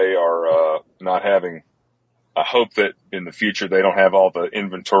that they are I hope that in the future they don't have all the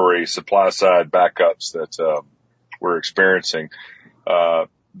inventory supply side backups that we're experiencing.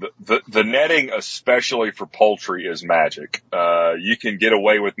 The netting, especially for poultry, is magic. You can get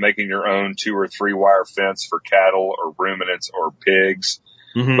away with making your own 2 or 3 wire fence for cattle or ruminants or pigs,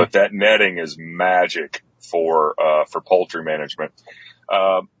 but that netting is magic for poultry management.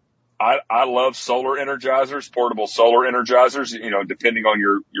 I love solar energizers, portable solar energizers, depending on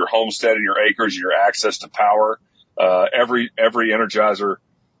your homestead and your acres, your access to power. Every energizer,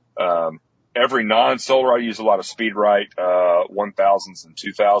 every non-solar, I use a lot of SpeedRite, 1000s and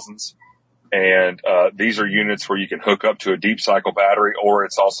 2000s. And, these are units where you can hook up to a deep cycle battery, or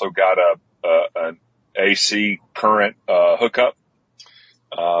it's also got an AC current, hookup.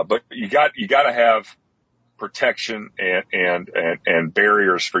 But you gotta have protection and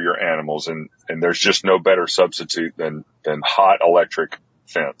barriers for your animals. And there's just no better substitute than hot electric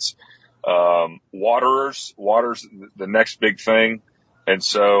fence. Water's the next big thing. And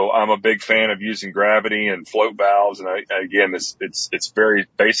so I'm a big fan of using gravity and float valves. And again, it's very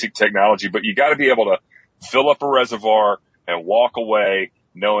basic technology, but you got to be able to fill up a reservoir and walk away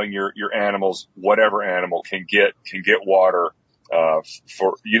knowing your animals, whatever animal can get water.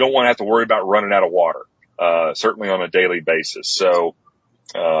 You don't want to have to worry about running out of water, certainly on a daily basis. So,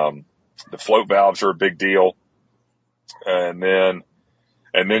 the float valves are a big deal. And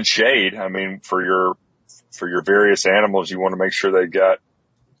then shade. I mean, for your various animals, you want to make sure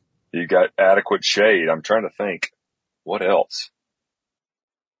you got adequate shade. I'm trying to think what else.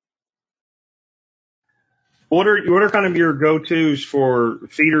 What are kind of your go-tos for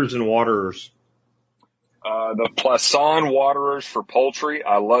feeders and waterers? The Plasson waterers for poultry.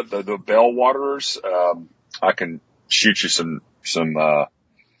 I love the bell waterers. I can shoot you some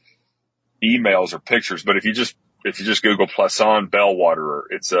emails or pictures, but if you just Google Plasson bell waterer,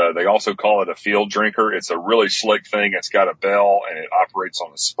 they also call it a field drinker. It's a really slick thing. It's got a bell and it operates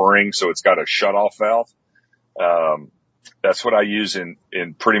on a spring. So it's got a shut-off valve. That's what I use in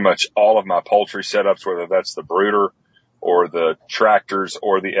pretty much all of my poultry setups, whether that's the brooder or the tractors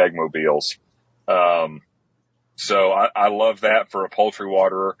or the egg mobiles. So I love that for a poultry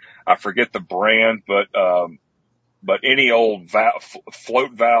waterer. I forget the brand, but any old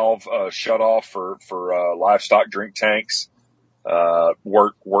float valve, shut off for livestock drink tanks,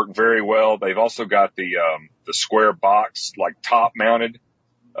 work very well. They've also got the square box, like top mounted,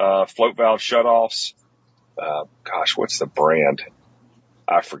 float valve shutoffs. Gosh, what's the brand?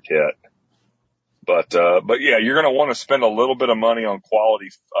 I forget. But yeah, you're going to want to spend a little bit of money on quality,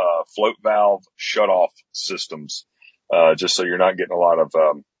 float valve shutoff systems, just so you're not getting a lot of,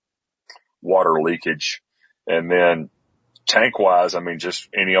 water leakage. And then tank wise, I mean, just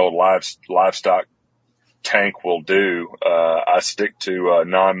any old livestock tank will do. I stick to,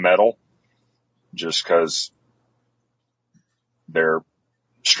 non-metal just cause they're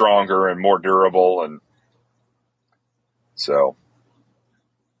stronger and more durable. And so.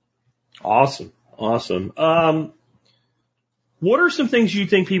 Awesome. What are some things you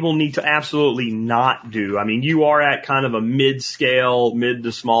think people need to absolutely not do? I mean, you are at kind of a mid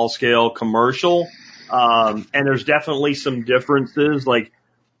to small scale commercial. And there's definitely some differences, like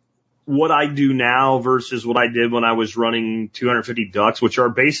what I do now versus what I did when I was running 250 ducks, which are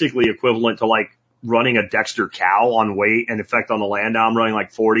basically equivalent to like running a Dexter cow on weight and effect on the land. Now I'm running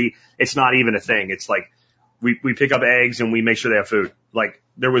like 40. It's not even a thing. It's like we pick up eggs and we make sure they have food. Like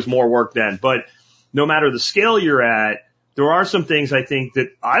there was more work then, but no matter the scale you're at, there are some things I think that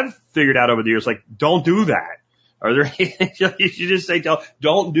I've figured out over the years, like don't do that. Are there, you should just say,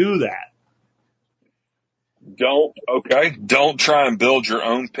 don't do that. Don't try and build your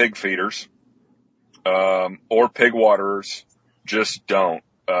own pig feeders, or pig waterers. Just don't.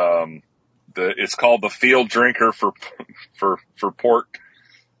 It's called the field drinker for pork.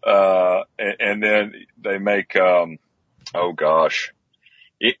 And then they make, oh gosh,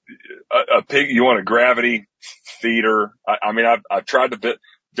 a pig, you want a gravity feeder. I mean, I've tried to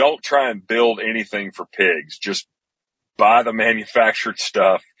don't try and build anything for pigs. Just buy the manufactured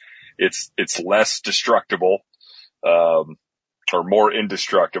stuff. It's less destructible, or more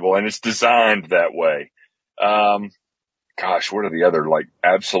indestructible, and it's designed that way. Gosh, what are the other like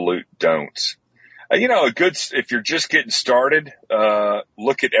absolute don'ts? If you're just getting started,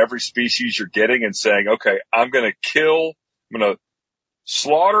 look at every species you're getting and saying, okay, I'm going to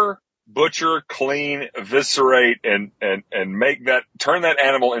slaughter, butcher, clean, eviscerate, and turn that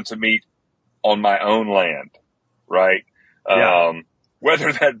animal into meat on my own land, right? Yeah.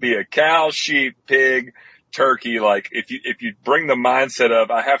 Whether that be a cow, sheep, pig, turkey, like if you bring the mindset of,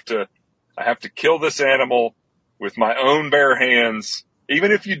 I have to kill this animal with my own bare hands,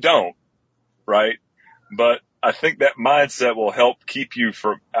 even if you don't, right? But I think that mindset will help keep you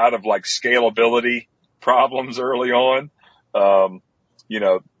out of like scalability problems early on. The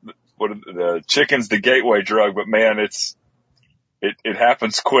chicken's the gateway drug, but man, it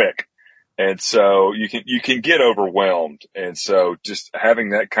happens quick. And so you can get overwhelmed. And so just having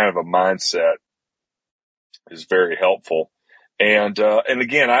that kind of a mindset is very helpful. And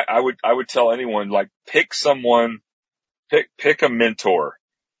again, I would tell anyone, like, pick a mentor,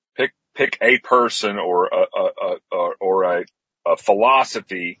 pick a person or a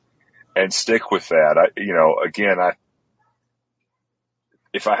philosophy and stick with that.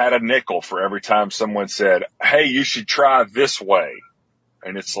 If I had a nickel for every time someone said, hey, you should try this way.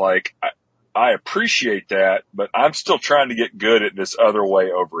 And it's like, I appreciate that, but I'm still trying to get good at this other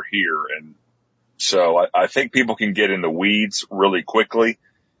way over here. And so I think people can get in the weeds really quickly,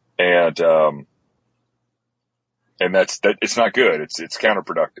 and it's not good. It's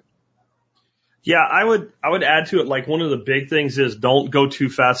counterproductive. Yeah, I would add to it, like, one of the big things is don't go too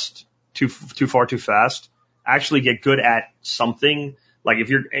fast, too far too fast. Actually get good at something. Like if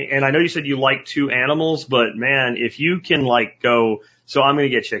you're, and I know you said you like two animals, but man, if you can like go, so I'm going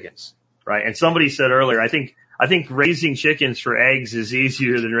to get chickens, right? And somebody said earlier, I think raising chickens for eggs is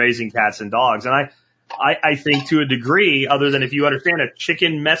easier than raising cats and dogs. And I think to a degree, other than if you understand a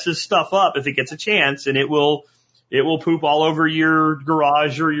chicken messes stuff up if it gets a chance, and it will poop all over your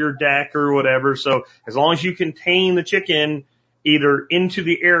garage or your deck or whatever. So as long as you contain the chicken either into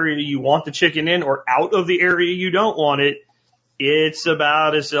the area you want the chicken in or out of the area you don't want it, it's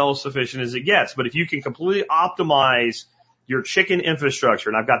about as self-sufficient as it gets. But if you can completely optimize your chicken infrastructure,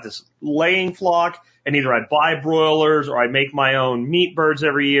 and I've got this laying flock, and either I buy broilers or I make my own meat birds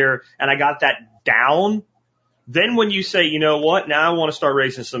every year, and I got that down, then when you say, you know what, now I want to start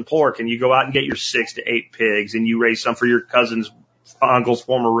raising some pork, and you go out and get your 6 to 8 pigs, and you raise some for your cousin's uncle's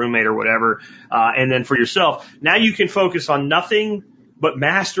former roommate or whatever, and then for yourself, now you can focus on nothing but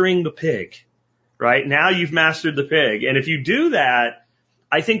mastering the pig, right? Now you've mastered the pig. And if you do that,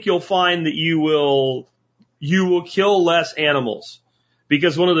 I think you'll find that you will kill less animals.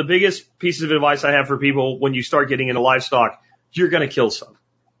 Because one of the biggest pieces of advice I have for people when you start getting into livestock, you're going to kill some.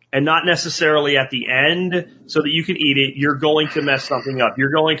 And not necessarily at the end so that you can eat it. You're going to mess something up.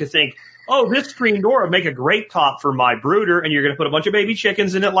 You're going to think, oh, this screen door would make a great top for my brooder, and you're going to put a bunch of baby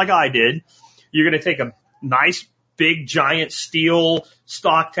chickens in it like I did. You're going to take a nice, big, giant steel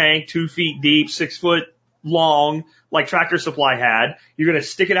stock tank, 2 feet deep, 6 foot long, like Tractor Supply had. You're going to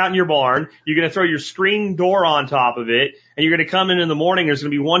stick it out in your barn. You're going to throw your screen door on top of it, and you're going to come in the morning. There's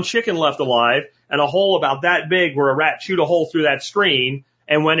going to be one chicken left alive and a hole about that big where a rat chewed a hole through that screen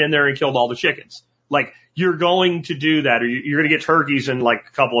and went in there and killed all the chickens. Like, you're going to do that, or you're going to get turkeys and like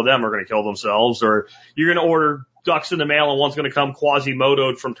a couple of them are going to kill themselves, or you're going to order ducks in the mail and one's going to come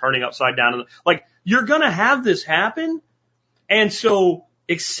Quasimodo'd from turning upside down. Like, you're going to have this happen. And so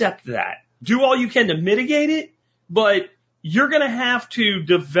accept that. Do all you can to mitigate it, but you're going to have to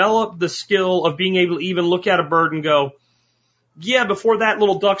develop the skill of being able to even look at a bird and go, yeah, before that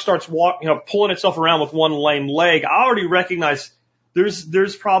little duck starts pulling itself around with one lame leg, I already recognize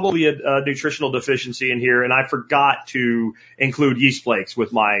there's probably a nutritional deficiency in here, and I forgot to include yeast flakes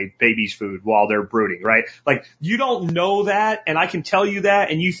with my baby's food while they're brooding, right? Like, you don't know that, and I can tell you that,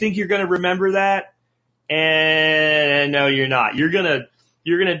 and you think you're going to remember that, and no, you're not. You're going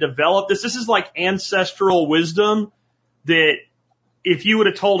to develop this. This is like ancestral wisdom that if you would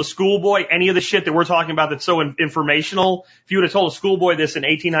have told a schoolboy any of the shit that we're talking about that's so informational, if you would have told a schoolboy this in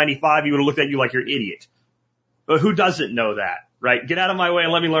 1895, he would have looked at you like you're an idiot. But who doesn't know that? Right? Get out of my way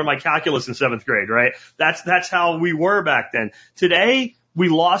and let me learn my calculus in 7th grade, right? That's how we were back then. Today, we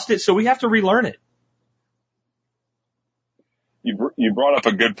lost it, so we have to relearn it. You brought up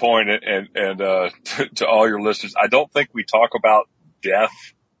a good point, and to all your listeners, I don't think we talk about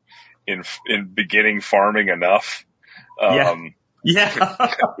death in beginning farming enough. Yeah.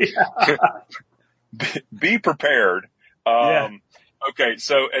 Be prepared. Yeah. Okay.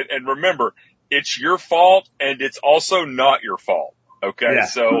 So, and remember, it's your fault and it's also not your fault. Okay. Yeah.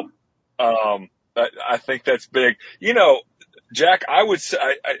 So, I think that's big. Jack, I would say,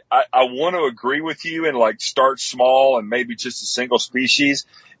 I want to agree with you and like start small and maybe just a single species.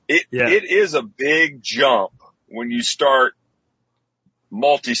 It is a big jump when you start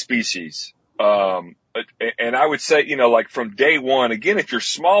multi-species. And I would say, like from day one, again, if you're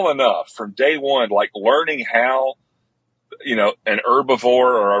small enough from day one, like learning how, an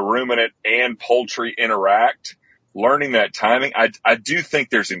herbivore or a ruminant and poultry interact, learning that timing, I do think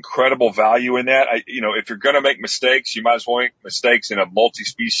there's incredible value in that. If you're going to make mistakes, you might as well make mistakes in a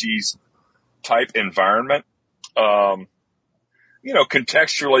multi-species type environment.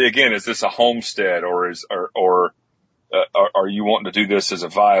 Contextually, again, is this a homestead or are you wanting to do this as a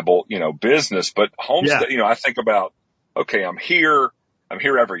viable, business? But homestead, I think about, okay, I'm here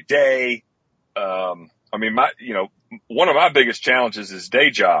every day. One of my biggest challenges is day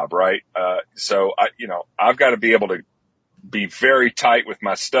job, right? So I've got to be able to be very tight with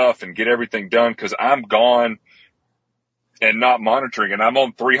my stuff and get everything done because I'm gone and not monitoring, and I'm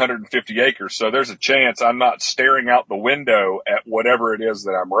on 350 acres. So there's a chance I'm not staring out the window at whatever it is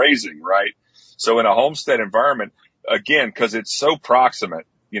that I'm raising, right? So in a homestead environment, again, because it's so proximate,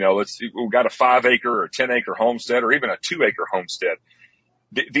 we've got a 5 acre or 10 acre homestead or even a 2 acre homestead.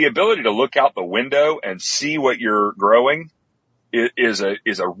 The ability to look out the window and see what you're growing is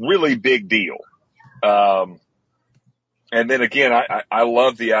a really big deal. And then again, I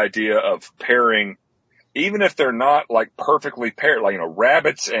love the idea of pairing, even if they're not like perfectly paired, like,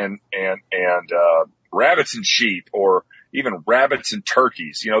 rabbits and sheep or even rabbits and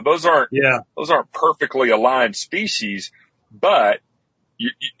turkeys. Those aren't perfectly aligned species, but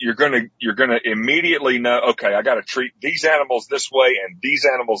you're going to immediately know, okay, I got to treat these animals this way and these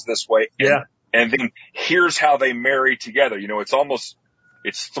animals this way. And then here's how they marry together.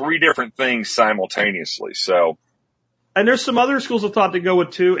 It's three different things simultaneously. So. And there's some other schools of thought to go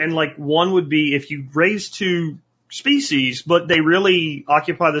with too. And like one would be if you raise two species, but they really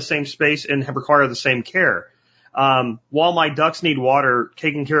occupy the same space and require the same care. While my ducks need water,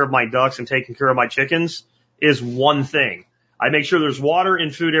 taking care of my ducks and taking care of my chickens is one thing. I make sure there's water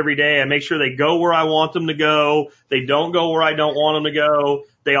and food every day. I make sure they go where I want them to go. They don't go where I don't want them to go.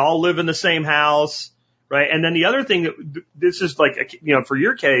 They all live in the same house, right? And then the other thing this is like, for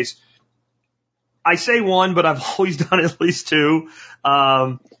your case, I say one, but I've always done at least two.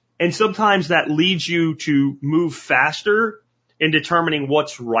 And sometimes that leads you to move faster in determining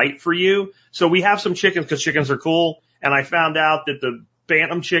what's right for you. So we have some chickens because chickens are cool. And I found out that the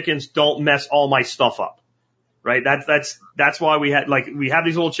bantam chickens don't mess all my stuff up. Right? That's why we have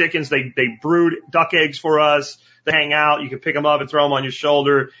these little chickens. They brood duck eggs for us. They hang out. You can pick them up and throw them on your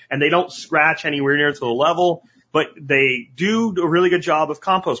shoulder, and they don't scratch anywhere near to the level, but they do a really good job of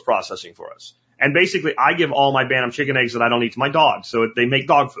compost processing for us. And basically, I give all my bantam chicken eggs that I don't eat to my dogs, so they make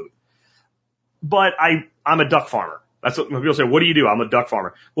dog food. But I'm a duck farmer. That's what people say. What do you do? I'm a duck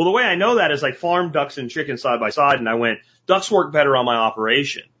farmer. Well, the way I know that is I farm ducks and chickens side by side, and I went, ducks work better on my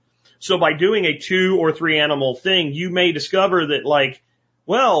operation. So by doing a 2 or 3 animal thing, you may discover that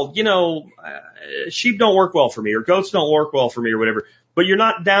sheep don't work well for me or goats don't work well for me or whatever, but you're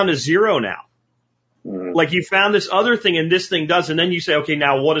not down to 0 now. Like you found this other thing and this thing does, and then you say, okay,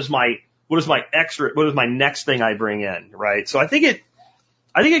 now what is my next thing I bring in, right? So I think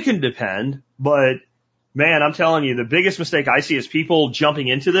it can depend, but man, I'm telling you, the biggest mistake I see is people jumping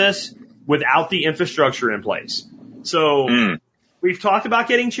into this without the infrastructure in place. So, we've talked about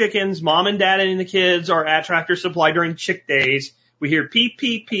getting chickens. Mom and dad and the kids are at Tractor Supply during chick days. We hear peep,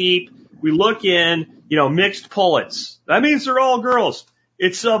 peep, peep. We look in, mixed pullets. That means they're all girls.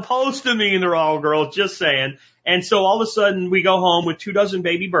 It's supposed to mean they're all girls, just saying. And so all of a sudden we go home with 24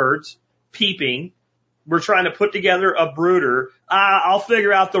 baby birds peeping. We're trying to put together a brooder. I'll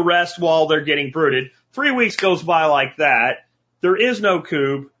figure out the rest while they're getting brooded. 3 weeks goes by like that. There is no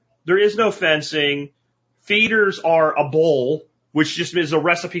coop. There is no fencing. Feeders are a bowl, which just is a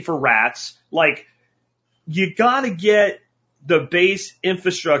recipe for rats. Like, you gotta get the base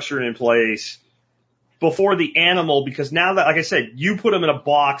infrastructure in place before the animal, because now that, like I said, you put them in a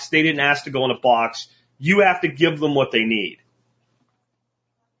box, they didn't ask to go in a box, you have to give them what they need.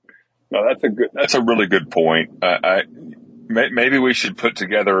 No, that's a really good point. Maybe we should put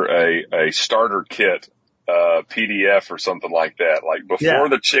together a starter kit, PDF or something like that. Like before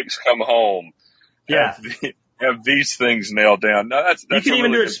the chicks come home. Have these things nailed down. No, that's you can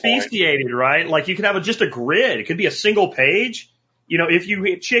even really do it speciated, right? Like you could have just a grid. It could be a single page. If you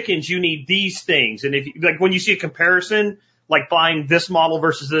hit chickens, you need these things. And like when you see a comparison, like buying this model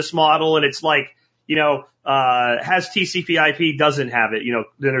versus this model, and it's like, has TCP/IP, doesn't have it,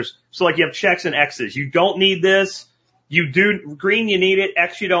 then so like you have checks and X's. You don't need this. You do green, you need it.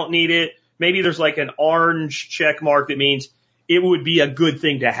 X, you don't need it. Maybe there's like an orange check mark that means it would be a good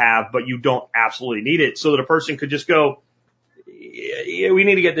thing to have, but you don't absolutely need it, so that a person could just go, yeah, we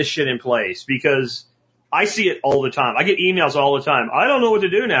need to get this shit in place, because I see it all the time. I get emails all the time. I don't know what to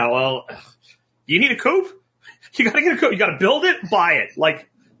do now. Well, you need a coop? You gotta get a coop. You gotta build it, buy it. Like,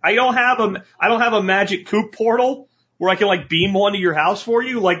 I don't have a magic coop portal where I can like beam one to your house for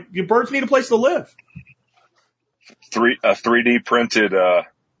you. Like, your birds need a place to live. 3D printed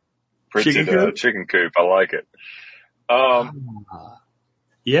chicken coop. I like it.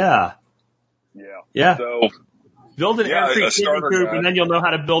 Yeah. So build an aircrete chicken coop, and then you'll know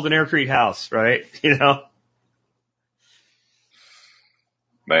how to build an aircrete house, right?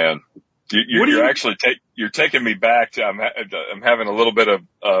 Man, you're taking me back to, I'm having a little bit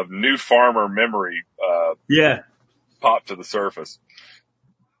of new farmer memory, pop to the surface.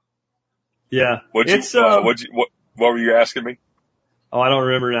 Yeah. What were you asking me? Oh, I don't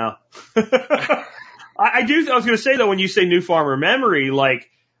remember now. I was going to say though, when you say new farmer memory, like,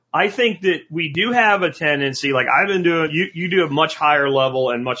 I think that we do have a tendency, like I've been doing, you do a much higher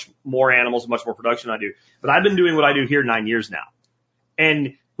level and much more animals, much more production than I do, but I've been doing what I do here 9 years now.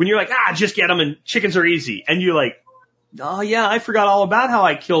 And when you're like, just get them and chickens are easy. And you're like, oh yeah, I forgot all about how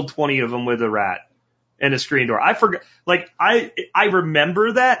I killed 20 of them with a rat and a screen door. I forgot, like I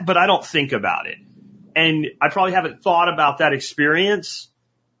remember that, but I don't think about it. And I probably haven't thought about that experience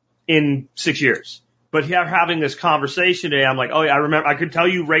in 6 years. But having this conversation today, I'm like, oh yeah, I remember, I could tell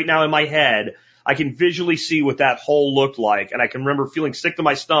you right now in my head I can visually see what that hole looked like. And I can remember feeling sick to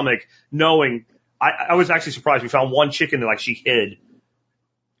my stomach, knowing I was actually surprised. We found one chicken that like she hid.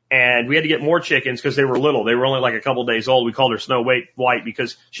 And we had to get more chickens because they were little. They were only like a couple days old. We called her Snow White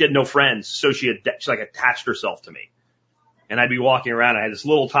because she had no friends. So she like attached herself to me. And I'd be walking around. I had this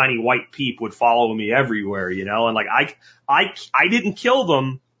little tiny white peep would follow me everywhere, you know, and like I didn't kill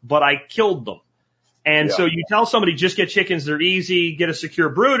them, but I killed them. And so you tell somebody just get chickens. They're easy. Get a secure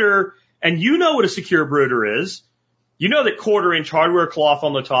brooder. And you know what a secure brooder is. You know that 1/4-inch hardware cloth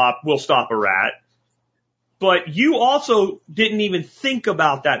on the top will stop a rat. But you also didn't even think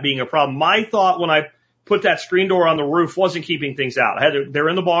about that being a problem. My thought when I put that screen door on the roof wasn't keeping things out. They're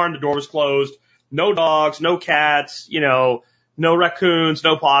in the barn. The door was closed. No dogs, no cats, you know, no raccoons,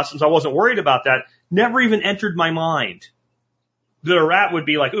 no possums. I wasn't worried about that. Never even entered my mind that a rat would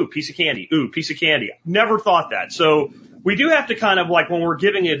be like, ooh, piece of candy. Ooh, piece of candy. Never thought that. So we do have to kind of like when we're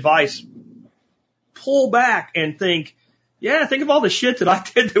giving advice, pull back and think, yeah, think of all the shit that I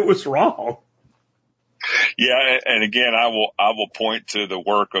did that was wrong. Yeah, and again, I will point to the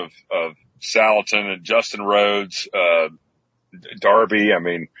work of Salatin and Justin Rhodes, Darby. I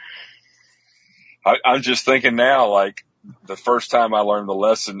mean, I'm just thinking now, like the first time I learned the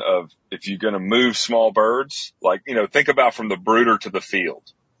lesson of if you're going to move small birds, like, you know, think about from the brooder to the field,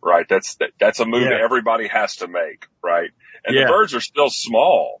 right? That's a move that everybody has to make, right? And the birds are still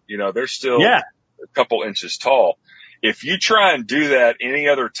small, you know, they're still a couple inches tall. If you try and do that any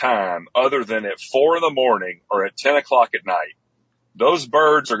other time other than at 4 a.m. or at 10 o'clock at night, those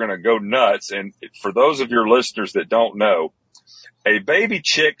birds are going to go nuts. And for those of your listeners that don't know, a baby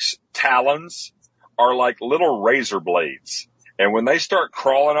chick's talons are like little razor blades. And when they start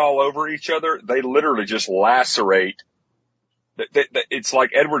crawling all over each other, they literally just lacerate. It's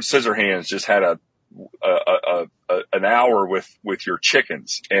like Edward Scissorhands just had an hour with your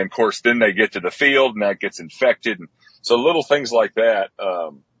chickens. And of course, then they get to the field and that gets infected. And so little things like that,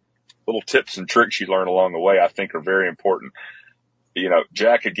 little tips and tricks you learn along the way, I think are very important. You know,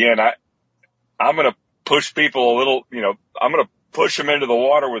 Jack, again, I'm going to push people a little, you know, I'm going to push them into the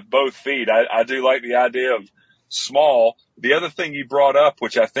water with both feet. I do like the idea of small. The other thing you brought up,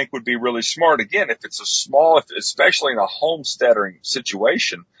 which I think would be really smart, again, if it's especially in a homesteading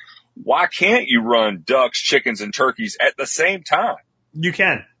situation, why can't you run ducks, chickens, and turkeys at the same time? You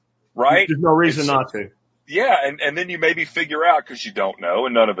can. Right? There's no reason not to. Yeah, and then you maybe figure out, because you don't know,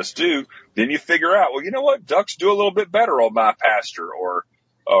 and none of us do, then you figure out, well, you know what, ducks do a little bit better on my pasture, or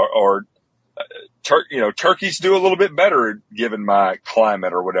turkeys do a little bit better given my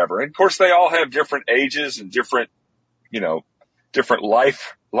climate or whatever. And of course, they all have different ages and different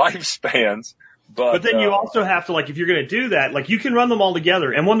lifespans. But then you also have to, like, if you're going to do that, like, you can run them all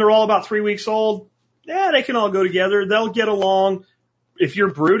together. And when they're all about 3 weeks old, yeah, they can all go together. They'll get along. If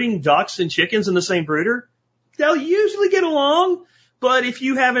you're brooding ducks and chickens in the same brooder, they'll usually get along. But if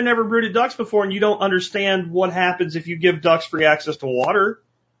you haven't ever brooded ducks before and you don't understand what happens if you give ducks free access to water,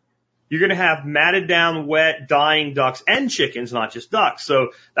 you're going to have matted down, wet, dying ducks and chickens, not just ducks.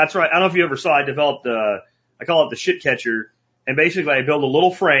 So that's right. I don't know if you ever saw, I developed, I call it the shit catcher. And basically I build a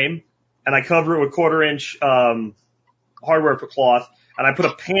little frame and I cover it with 1/4-inch, hardware cloth, and I put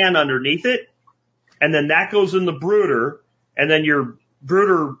a pan underneath it. And then that goes in the brooder, and then your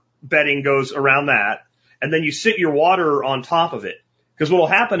brooder bedding goes around that. And then you sit your water on top of it. Because what will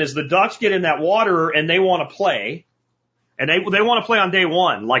happen is the ducks get in that water and they want to play. And they want to play on day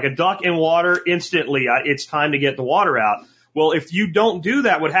one. Like a duck in water, instantly, it's time to get the water out. Well, if you don't do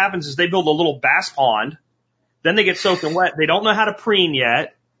that, what happens is they build a little bass pond. Then they get soaking wet. They don't know how to preen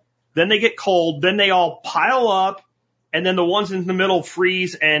yet. Then they get cold. Then they all pile up. And then the ones in the middle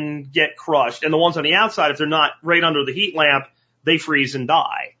freeze and get crushed. And the ones on the outside, if they're not right under the heat lamp, they freeze and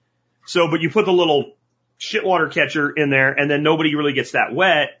die. So, but you put the little shit water catcher in there, and then nobody really gets that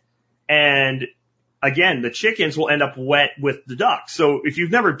wet. And again, the chickens will end up wet with the ducks. So if you've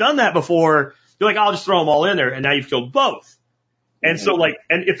never done that before, you're like, I'll just throw them all in there, and now you've killed both. And so, like,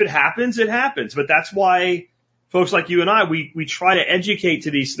 and if it happens, it happens. But that's why folks like you and I, we try to educate to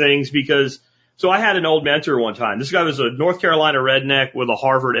these things because, so I had an old mentor one time. This guy was a North Carolina redneck with a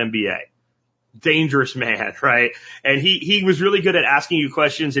Harvard MBA. Dangerous man, right? And he was really good at asking you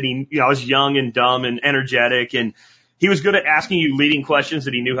questions, and I was young and dumb and energetic, and he was good at asking you leading questions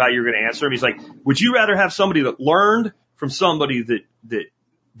that he knew how you were going to answer them. He's like, would you rather have somebody that learned from somebody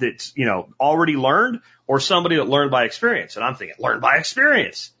that's, already learned, or somebody that learned by experience? And I'm thinking, learned by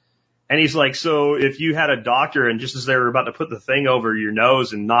experience. And he's like, so if you had a doctor and just as they were about to put the thing over your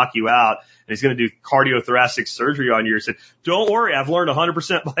nose and knock you out, and he's going to do cardiothoracic surgery on you, he said, don't worry, I've learned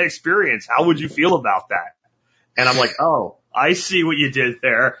 100% by experience. How would you feel about that? And I'm like, oh, I see what you did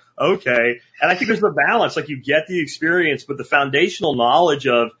there. Okay. And I think there's the balance. Like, you get the experience, but the foundational knowledge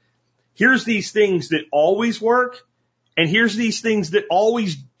of here's these things that always work, and here's these things that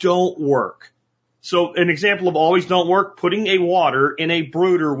always don't work. So an example of always don't work, putting a water in a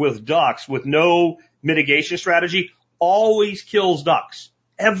brooder with ducks with no mitigation strategy always kills ducks.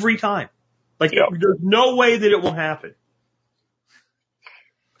 Every time. Like, there's no way that it will happen.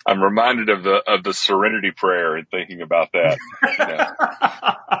 I'm reminded of the Serenity Prayer and thinking about that.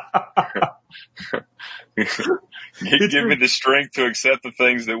 Give me the strength to accept the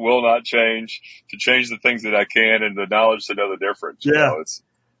things that will not change, to change the things that I can, and the knowledge to know the difference.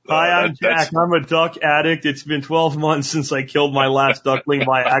 Hi, I'm Jack. I'm a duck addict. It's been 12 months since I killed my last duckling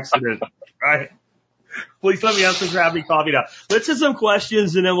by accident. Right. Please let me have some gravity coffee now. Let's hit some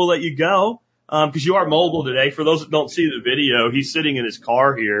questions and then we'll let you go. Cause you are mobile today. For those that don't see the video, he's sitting in his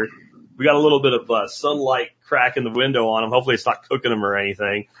car here. We got a little bit of sunlight crack in the window on him. Hopefully it's not cooking him or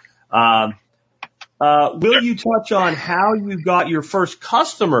anything. Will you touch on how you got your first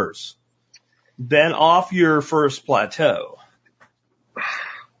customers, then off your first plateau?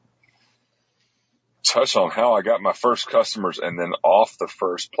 Touch on how I got my first customers and then off the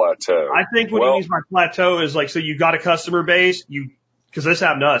first plateau. I think what he means by plateau is like, so you got a customer base, because this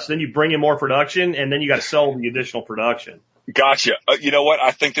happened to us, then you bring in more production, and then you got to sell the additional production. Gotcha. You know what?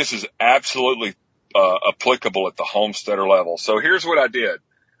 I think this is absolutely applicable at the homesteader level. So here's what I did.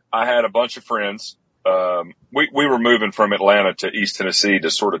 I had a bunch of friends. We were moving from Atlanta to East Tennessee to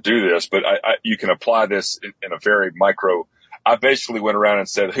sort of do this, but you can apply this in a very micro. I basically went around and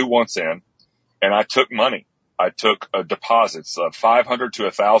said, who wants in? And I took money. I took deposits of $500 to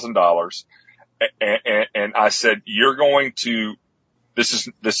 $1,000. And I said, you're going to,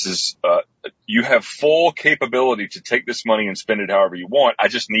 you have full capability to take this money and spend it however you want. I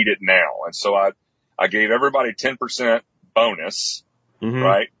just need it now. And so I gave everybody 10% bonus,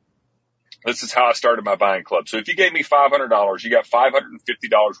 right? This is how I started my buying club. So if you gave me $500, you got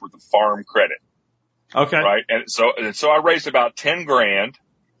 $550 worth of farm credit. Okay. Right. And so I raised about 10 grand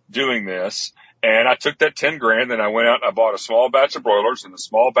doing this. And I took that 10 grand and I went out and I bought a small batch of broilers and a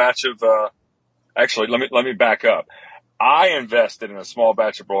small batch of, actually, let me back up. I invested in a small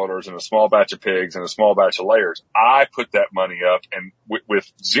batch of broilers and a small batch of pigs and a small batch of layers. I put that money up and with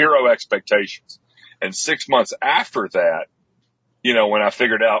zero expectations. And 6 months after that, when I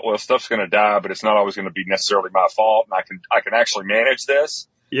figured out, well, stuff's going to die, but it's not always going to be necessarily my fault, and I can actually manage this.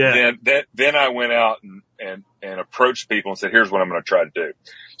 Yeah. Then I went out and approached people and said, here's what I'm going to try to do.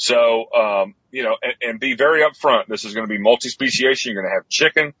 So, and be very upfront. This is going to be multi-speciation. You're going to have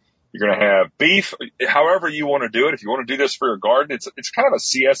chicken. You're going to have beef, however you want to do it. If you want to do this for your garden, it's kind of a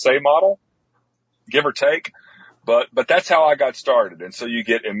CSA model, give or take. But that's how I got started. And so you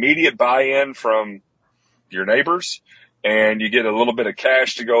get immediate buy-in from your neighbors, and you get a little bit of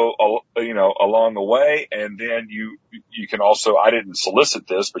cash to go, along the way. And then you can also, I didn't solicit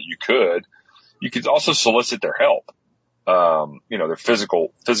this, but you could also solicit their help, their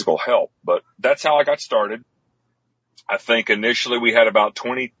physical help. But that's how I got started. I think initially we had about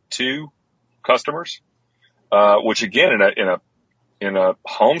 22 customers, which again, in a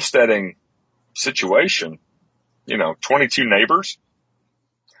homesteading situation, 22 neighbors,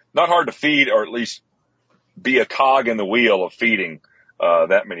 not hard to feed, or at least be a cog in the wheel of feeding,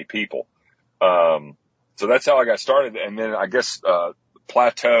 that many people. So that's how I got started. And then I guess,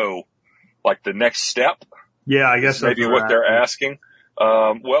 plateau, like the next step. Yeah, I guess maybe what they're asking.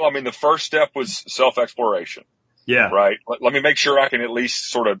 The first step was self-exploration. Yeah. Right. Let me make sure I can at least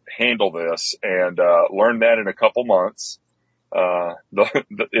sort of handle this and, learn that in a couple months.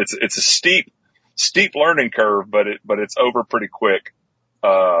 It's a steep learning curve, but it's over pretty quick.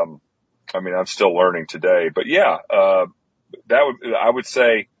 I'm still learning today, but yeah, I would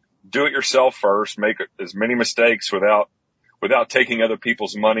say do it yourself first, make as many mistakes without taking other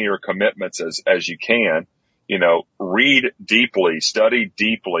people's money or commitments as you can, read deeply, study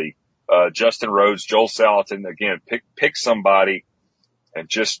deeply, Justin Rhodes, Joel Salatin, again, pick somebody and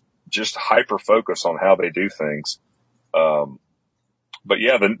just hyper focus on how they do things. But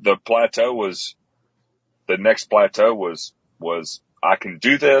yeah, the next plateau was I can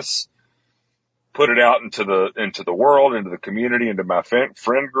do this, put it out into the world, into the community, into my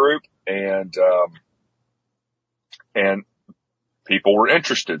friend group, and people were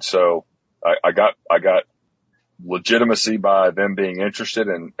interested. So I got legitimacy by them being interested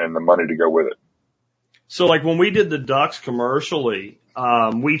and the money to go with it. So like when we did the ducks commercially,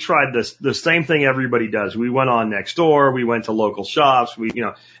 we tried the same thing everybody does. We went on next door. We went to local shops.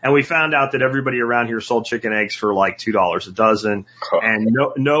 And we found out that everybody around here sold chicken eggs for like $2 a dozen. And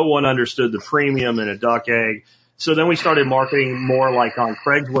no one understood the premium in a duck egg. So then we started marketing more like on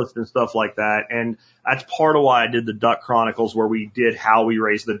Craigslist and stuff like that. And that's part of why I did the Duck Chronicles, where we did how we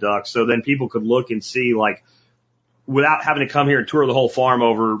raise the ducks. So then people could look and see, like, without having to come here and tour the whole farm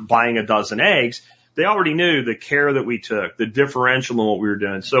over buying a dozen eggs, they already knew the care that we took, the differential in what we were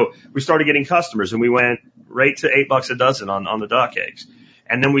doing. So we started getting customers, and we went right to $8 a dozen on the duck eggs.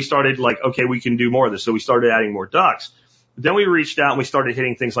 And then we started like, okay, we can do more of this. So we started adding more ducks. Then we reached out and we started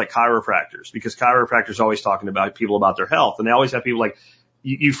hitting things like chiropractors, because chiropractors are always talking about people about their health. And they always have people like,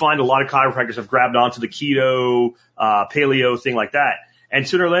 you find a lot of chiropractors have grabbed onto the keto, paleo thing like that. And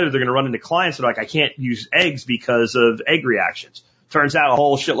sooner or later, they're going to run into clients that are like, I can't use eggs because of egg reactions. Turns out a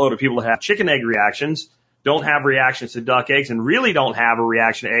whole shitload of people that have chicken egg reactions don't have reactions to duck eggs, and really don't have a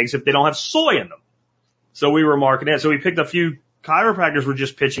reaction to eggs if they don't have soy in them. So we were marketing it. So we picked a few chiropractors were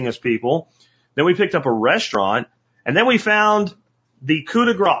just pitching us people. Then we picked up a restaurant, and then we found the coup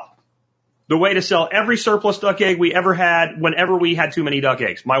de grace, the way to sell every surplus duck egg we ever had whenever we had too many duck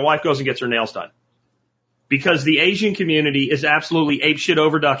eggs. My wife goes and gets her nails done, because the Asian community is absolutely apeshit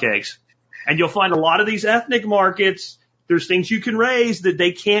over duck eggs. And you'll find a lot of these ethnic markets, there's things you can raise that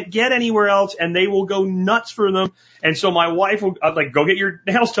they can't get anywhere else, and they will go nuts for them. And so my wife will like, go get your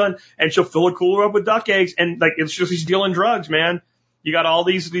nails done, and she'll fill a cooler up with duck eggs, and like, it's just, she's dealing drugs, man. You got all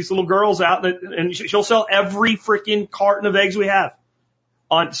these little girls out that, and she'll sell every freaking carton of eggs we have.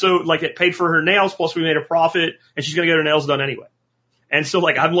 So like, it paid for her nails, plus we made a profit, and she's going to get her nails done anyway. And so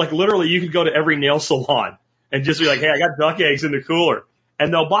like, I'm like, literally, you could go to every nail salon and just be like, hey, I got duck eggs in the cooler.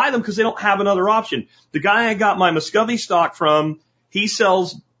 And they'll buy them because they don't have another option. The guy I got my Muscovy stock from, he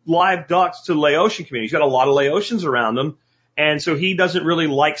sells live ducks to the Laotian community. He's got a lot of Laotians around him. And so he doesn't really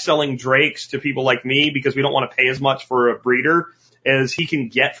like selling drakes to people like me, because we don't want to pay as much for a breeder as he can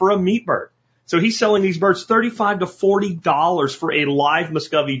get for a meat bird. So he's selling these birds $35 to $40 for a live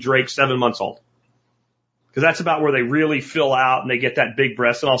Muscovy drake 7 months old, because that's about where they really fill out and they get that big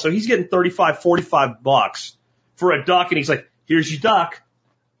breast and all. So he's getting $35, $45 for a duck, and he's like, here's your duck,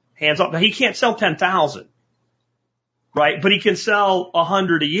 hands up. Now he can't sell 10,000, right? But he can sell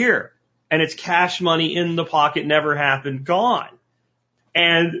 100 a year, and it's cash money in the pocket, never happened, gone.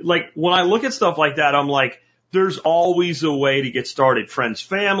 And like, when I look at stuff like that, I'm like, there's always a way to get started. Friends,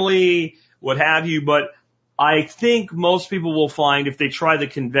 family, what have you. But I think most people will find, if they try the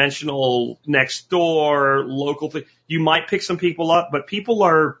conventional next door, local thing, you might pick some people up, but people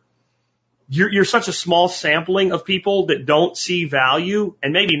are, you're such a small sampling of people that don't see value.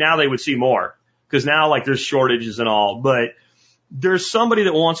 And maybe now they would see more, because now like there's shortages and all, but there's somebody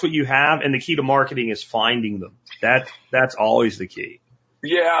that wants what you have. And the key to marketing is finding them. That's always the key.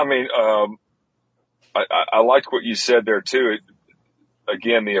 Yeah. I mean, I liked what you said there too.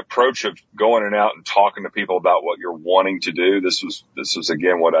 Again, the approach of going and out and talking to people about what you're wanting to do. This was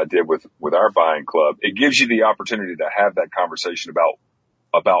again what I did with our buying club. It gives you the opportunity to have that conversation about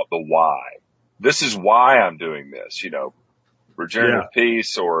the why. This is why I'm doing this, regenerative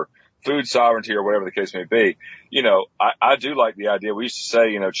peace or food sovereignty or whatever the case may be. I do like the idea. We used to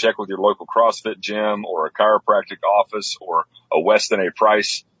say, check with your local CrossFit gym or a chiropractic office or a Weston A.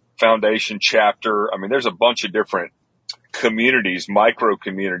 Price Foundation chapter. I mean, there's a bunch of different communities, micro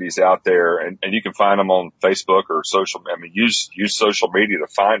communities out there, and you can find them on Facebook or social. I mean, use social media to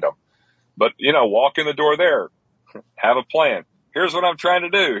find them. But, walk in the door there, have a plan. Here's what I'm trying to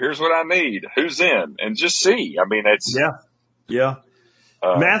do. Here's what I need. Who's in? And just see. I mean, it's. Yeah.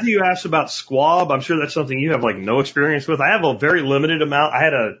 Matthew asked about squab. I'm sure that's something you have like no experience with. I have a very limited amount. I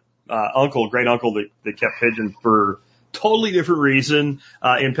had a great uncle that kept pigeons for totally different reason.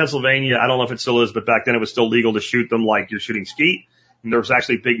 In Pennsylvania, I don't know if it still is, but back then it was still legal to shoot them like you're shooting skeet. And there was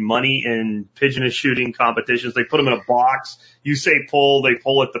actually big money in pigeon shooting competitions. They put them in a box. You say pull, they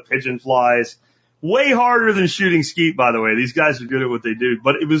pull it, the pigeon flies. Way harder than shooting skeet, by the way. These guys are good at what they do.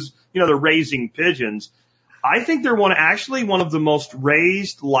 But it was, they're raising pigeons. I think they're one of the most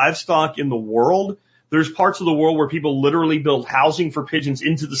raised livestock in the world. There's parts of the world where people literally build housing for pigeons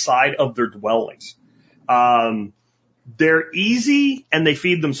into the side of their dwellings. They're easy and they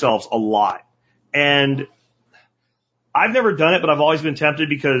feed themselves a lot. And I've never done it, but I've always been tempted,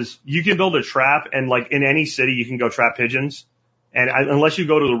 because you can build a trap, and like in any city you can go trap pigeons. And unless you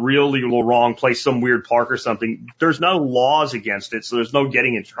go to the really wrong place, some weird park or something, there's no laws against it. So there's no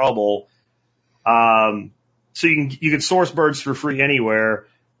getting in trouble. So you can source birds for free anywhere.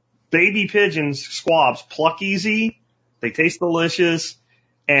 Baby pigeons, squabs, pluck easy. They taste delicious.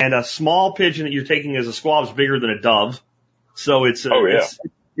 And a small pigeon that you're taking as a squab is bigger than a dove. So it's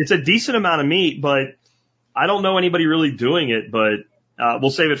a decent amount of meat, but I don't know anybody really doing it, but we'll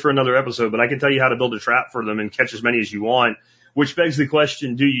save it for another episode. But I can tell you how to build a trap for them and catch as many as you want, which begs the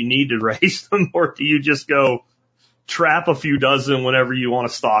question, do you need to raise them, or do you just go trap a few dozen whenever you want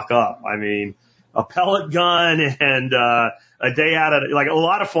to stock up. I mean, a pellet gun and a day out of, like, a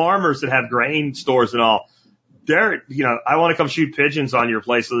lot of farmers that have grain stores and all, I want to come shoot pigeons on your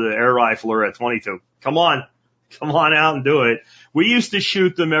place with an air rifle or a 22. Come on out and do it. We used to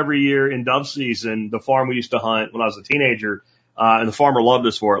shoot them every year in dove season, the farm we used to hunt when I was a teenager, and the farmer loved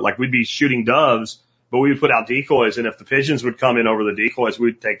us for it. Like, we'd be shooting doves, but we would put out decoys, and if the pigeons would come in over the decoys,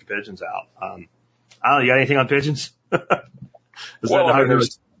 we'd take the pigeons out. I don't know, you got anything on pigeons?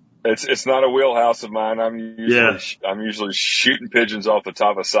 It's not a wheelhouse of mine. I'm usually shooting pigeons off the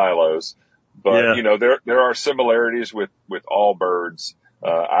top of silos, but there are similarities with all birds.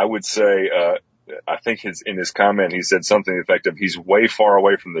 I would say, I think in his comment, he said something effective. He's way far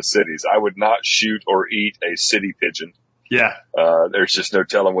away from the cities. I would not shoot or eat a city pigeon. Yeah. There's just no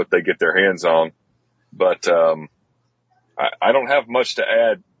telling what they get their hands on. But, I don't have much to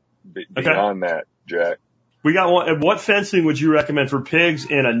add beyond that, Jack. We got one. What fencing would you recommend for pigs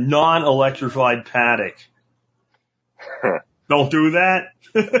in a non-electrified paddock? Don't do that.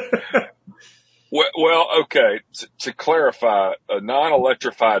 Well, okay. To clarify, a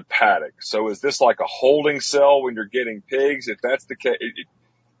non-electrified paddock. So is this like a holding cell when you're getting pigs? If that's the case,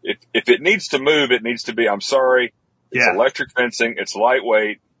 if it needs to move, it needs to be. I'm sorry. It's electric fencing. It's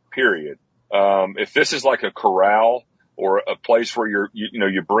lightweight. Period. If this is like a corral or a place where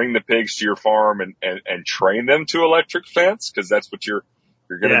you bring the pigs to your farm and train them to electric fence, because that's what you're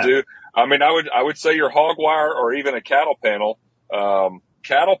going to do. I mean, I would say your hog wire or even a cattle panel.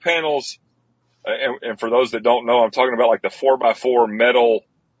 Cattle panels. And for those that don't know, I'm talking about like the 4x4 metal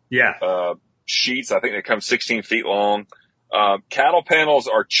sheets. I think they come 16 feet long. Cattle panels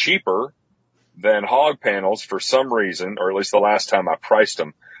are cheaper than hog panels for some reason, or at least the last time I priced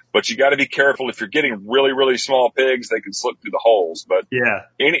them. But you got to be careful. If you're getting really, really small pigs, they can slip through the holes. But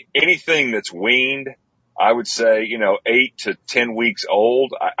anything that's weaned, I would say, 8 to 10 weeks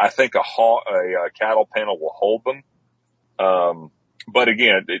old, I think a cattle panel will hold them. But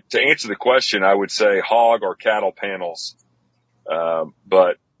again, to answer the question, I would say hog or cattle panels.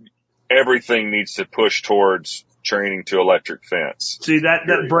 But everything needs to push towards training to electric fence. See,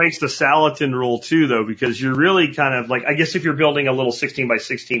 that breaks the Salatin rule too, though, because you're really kind of like, I guess if you're building a little 16 by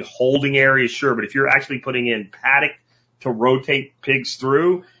 16 holding area, sure. But if you're actually putting in paddock to rotate pigs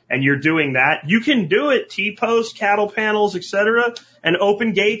through and you're doing that, you can do it. T-post, cattle panels, etc., and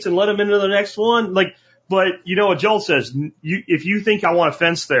open gates and let them into the next one. But you know what Joel says, if you think I want a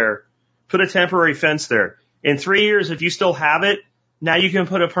fence there, put a temporary fence there. In 3 years, if you still have it, now you can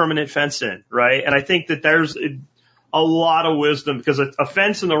put a permanent fence in, right? And I think that there's a lot of wisdom, because a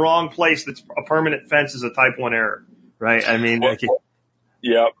fence in the wrong place that's a permanent fence is a type 1 error, right? I mean, let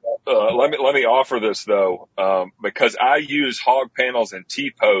me offer this though, because I use hog panels and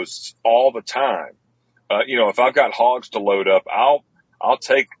T-posts all the time. If I've got hogs to load up, I'll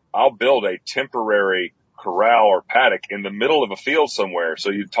build a temporary corral or paddock in the middle of a field somewhere.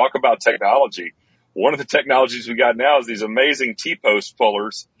 So you talk about technology. One of the technologies we got now is these amazing T-post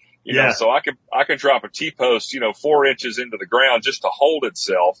pullers. So I can drop a T-post, 4 inches into the ground just to hold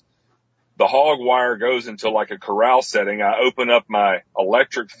itself. The hog wire goes into like a corral setting. I open up my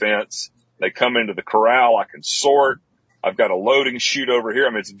electric fence. They come into the corral. I can sort. I've got a loading chute over here. I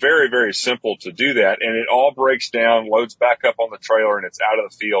mean, it's very, very simple to do that. And it all breaks down, loads back up on the trailer, and it's out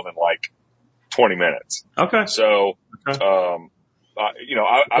of the field in like 20 minutes. Okay. So, a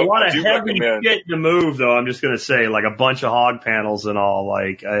lot of heavy shit to move, though. I'm just going to say, like a bunch of hog panels and all.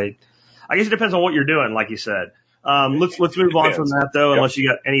 Like, I guess it depends on what you're doing, like you said. Let's move on from that, though, unless you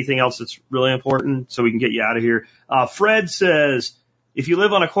got anything else that's really important, so we can get you out of here. Fred says, if you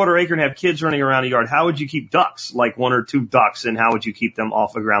live on a quarter acre and have kids running around a yard, how would you keep ducks, like 1 or 2 ducks, and how would you keep them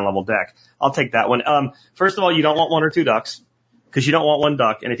off a ground level deck? I'll take that one. First of all, you don't want 1 or 2 ducks, because you don't want 1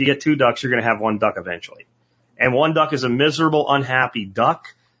 duck. And if you get 2 ducks, you're going to have 1 duck eventually. And 1 duck is a miserable, unhappy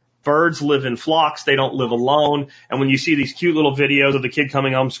duck. Birds live in flocks. They don't live alone. And when you see these cute little videos of the kid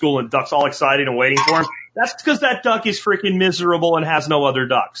coming home from school and duck's all excited and waiting for him, that's because that duck is freaking miserable and has no other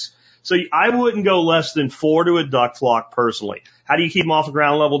ducks. So I wouldn't go less than 4 to a duck flock personally. How do you keep them off a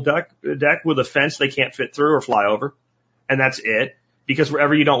ground level deck with a fence they can't fit through or fly over? And that's it. Because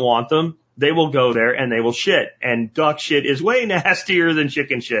wherever you don't want them, they will go there and they will shit. And duck shit is way nastier than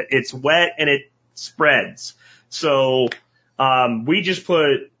chicken shit. It's wet and it spreads. So, we just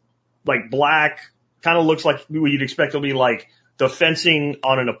put like black, kind of looks like what you'd expect to be like the fencing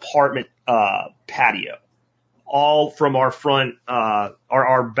on an apartment, patio. All from our front,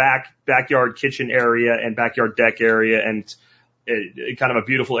 our backyard kitchen area and backyard deck area, and kind of a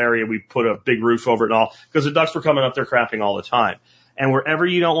beautiful area. We put a big roof over it and all, because the ducks were coming up there crapping all the time. And wherever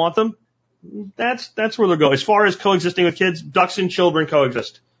you don't want them, that's where they'll go. As far as coexisting with kids, ducks and children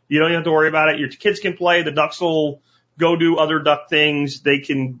coexist. You don't have to worry about it. Your kids can play. The ducks will go do other duck things. They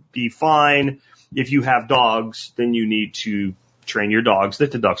can be fine. If you have dogs, then you need to train your dogs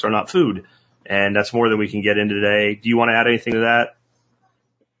that the ducks are not food. And that's more than we can get into today. Do you want to add anything to that?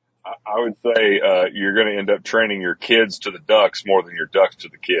 I would say you're going to end up training your kids to the ducks more than your ducks to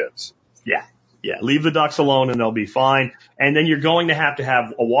the kids. Yeah. Yeah. Leave the ducks alone and they'll be fine. And then you're going to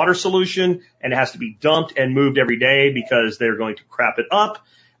have a water solution, and it has to be dumped and moved every day because they're going to crap it up,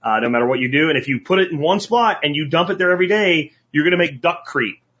 no matter what you do. And if you put it in one spot and you dump it there every day, you're going to make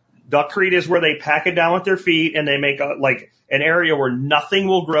duckcrete. Duckcrete is where they pack it down with their feet and they make an area where nothing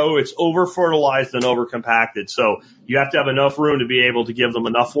will grow. It's over fertilized and over compacted. So you have to have enough room to be able to give them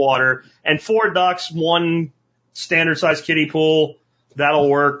enough water. And 4 ducks, 1 standard sized kiddie pool, that'll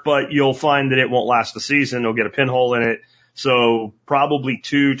work, but you'll find that it won't last the season. They'll get a pinhole in it. So probably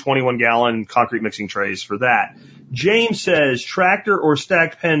 2 21-gallon concrete mixing trays for that. James says tractor or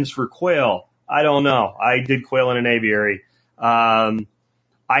stacked pens for quail. I don't know. I did quail in an aviary.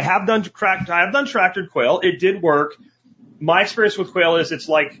 I have done tractored quail. It did work. My experience with quail is it's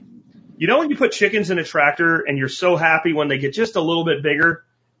like, you know, when you put chickens in a tractor and you're so happy when they get just a little bit bigger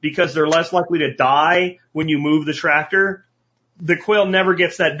because they're less likely to die when you move the tractor, the quail never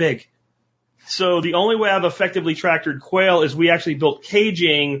gets that big. So the only way I've effectively tractored quail is we actually built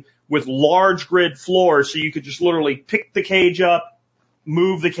caging with large grid floors so you could just literally pick the cage up,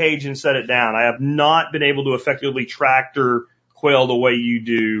 move the cage, and set it down. I have not been able to effectively tractor quail the way you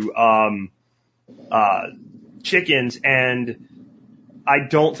do chickens, and I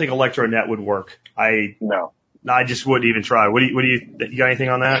don't think electronet would work. No. I just wouldn't even try. What do you got anything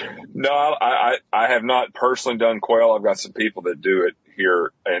on that? No, I have not personally done quail. I've got some people that do it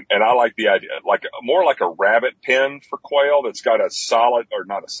here, and I like the idea, more like a rabbit pen for quail that's got a solid, or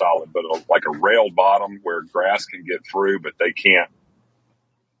not a solid, but like a railed bottom where grass can get through, but they can't.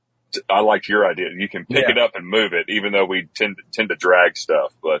 I like your idea. You can pick it up and move it, even though we tend to drag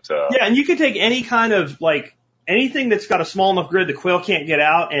stuff. But yeah, and you can take any kind of anything that's got a small enough grid the quail can't get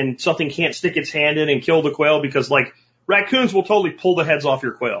out and something can't stick its hand in and kill the quail, because raccoons will totally pull the heads off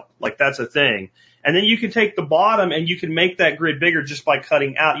your quail. That's a thing. And then you can take the bottom and you can make that grid bigger just by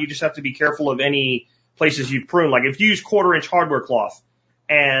cutting out. You just have to be careful of any places you prune. If you use 1/4-inch hardware cloth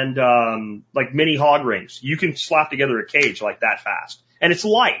and mini hog rings, you can slap together a cage like that fast. And it's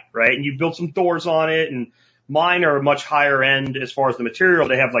light, right? And you build some doors on it, and mine are much higher end as far as the material.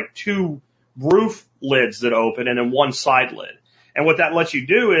 They have 2 roof lids that open and then 1 side lid. And what that lets you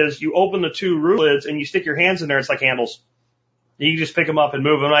do is you open the 2 roof lids and you stick your hands in there. It's like handles. You can just pick them up and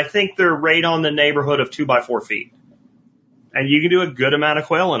move them. I think they're right on the neighborhood of 2 by 4 feet. And you can do a good amount of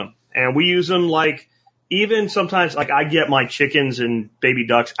quail in them. And we use them even sometimes, I get my chickens and baby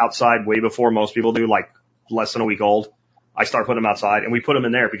ducks outside way before most people do, less than a week old. I start putting them outside, and we put them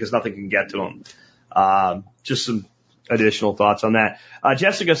in there because nothing can get to them. Just some additional thoughts on that.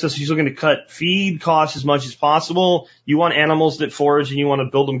 Jessica says she's looking to cut feed costs as much as possible. You want animals that forage and you want to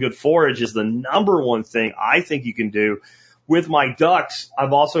build them good forage is the number one thing I think you can do. With my ducks,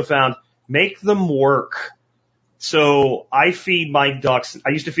 I've also found make them work. So I feed my ducks.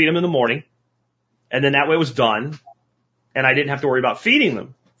 I used to feed them in the morning, and then that way it was done, and I didn't have to worry about feeding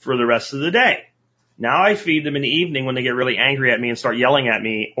them for the rest of the day. Now I feed them in the evening when they get really angry at me and start yelling at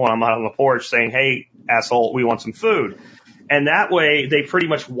me when I'm out on the porch saying, "Hey, asshole, we want some food." And that way they pretty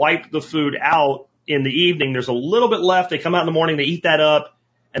much wipe the food out in the evening. There's a little bit left. They come out in the morning, they eat that up,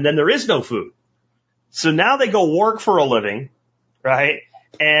 and then there is no food. So now they go work for a living, right?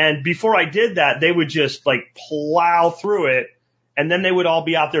 And before I did that, they would just plow through it, and then they would all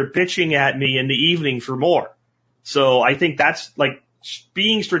be out there bitching at me in the evening for more. So I think that's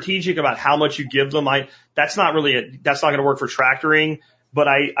being strategic about how much you give them. That's not going to work for tractoring, but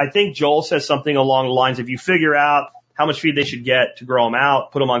I think Joel says something along the lines, if you figure out how much feed they should get to grow them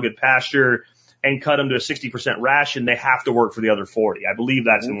out, put them on good pasture, and cut them to a 60% ration, they have to work for the other 40. I believe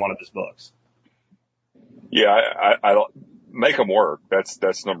that's in one of his books. Yeah, I make them work.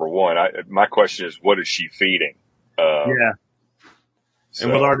 That's number one. My question is, what is she feeding? Yeah. So.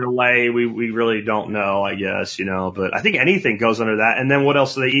 And with our delay, we really don't know, I guess, but I think anything goes under that. And then what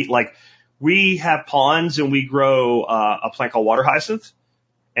else do they eat? We have ponds and we grow a plant called water hyacinth,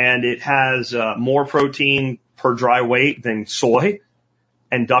 and it has more protein per dry weight than soy.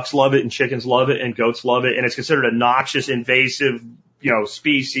 And ducks love it, and chickens love it, and goats love it. And it's considered a noxious, invasive,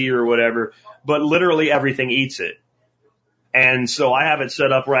 species or whatever, but literally everything eats it. And so I have it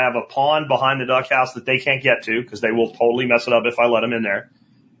set up where I have a pond behind the duck house that they can't get to because they will totally mess it up if I let them in there.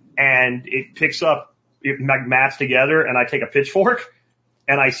 And it picks up, it mats together, and I take a pitchfork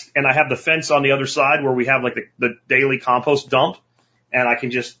and I have the fence on the other side where we have like the daily compost dump, and I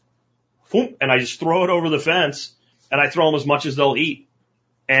can just, whoop, and I just throw it over the fence, and I throw them as much as they'll eat,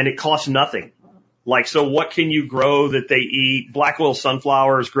 and it costs nothing. Like, so what can you grow that they eat? Black oil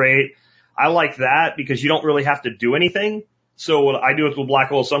sunflower is great. I like that because you don't really have to do anything. So what I do with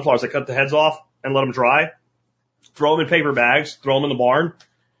black oil sunflowers, I cut the heads off and let them dry, throw them in paper bags, throw them in the barn.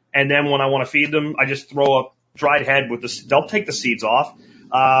 And then when I want to feed them, I just throw a dried head with they'll take the seeds off.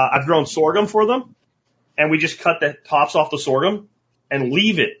 I've grown sorghum for them, and we just cut the tops off the sorghum and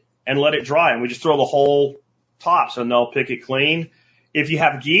leave it and let it dry. And we just throw the whole tops and they'll pick it clean. If you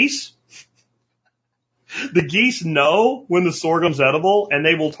have geese, the geese know when the sorghum's edible, and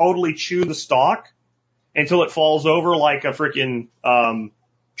they will totally chew the stalk until it falls over like a freaking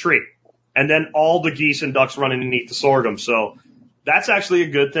tree. And then all the geese and ducks run in and eat the sorghum. So that's actually a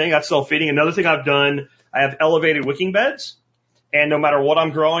good thing. That's self-feeding. Another thing I've done, I have elevated wicking beds. And no matter what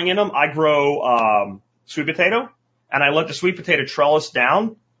I'm growing in them, I grow sweet potato, and I let the sweet potato trellis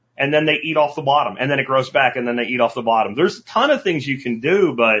down, and then they eat off the bottom. And then it grows back, and then they eat off the bottom. There's a ton of things you can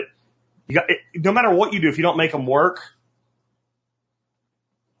do, but no matter what you do, if you don't make them work,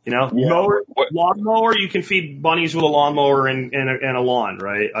 lawnmower, you can feed bunnies with a lawnmower and a lawn,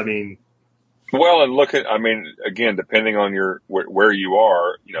 right? I mean, well, and again, depending on where you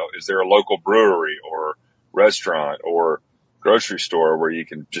are, is there a local brewery or restaurant or grocery store where you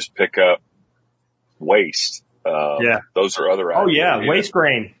can just pick up waste? Those are other ideas. Oh yeah, waste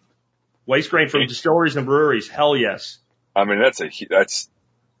grain from distilleries and breweries. Hell yes. I mean, that's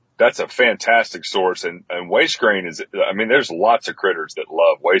a fantastic source, and waste grain there's lots of critters that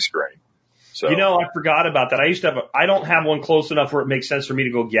love waste grain. So, I forgot about that. I don't have one close enough where it makes sense for me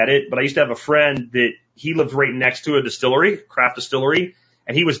to go get it, but I used to have a friend that he lived right next to a distillery, craft distillery,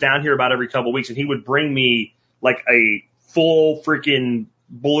 and he was down here about every couple of weeks, and he would bring me like a full freaking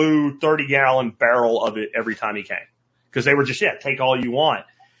blue 30-gallon barrel of it every time he came. Cause they were just, take all you want.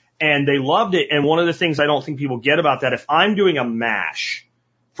 And they loved it. And one of the things I don't think people get about that, if I'm doing a mash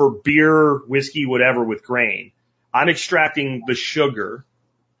for beer, whiskey, whatever with grain, I'm extracting the sugar.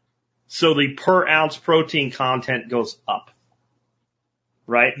 So the per ounce protein content goes up,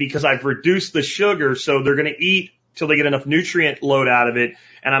 right? Because I've reduced the sugar. So they're going to eat till they get enough nutrient load out of it.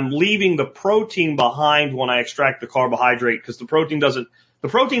 And I'm leaving the protein behind when I extract the carbohydrate, because the protein doesn't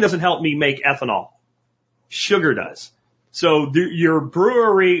help me make ethanol. Sugar does. So your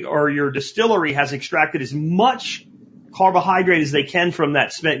brewery or your distillery has extracted as much carbohydrate as they can from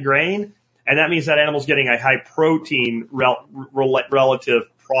that spent grain, and that means that animal's getting a high protein relative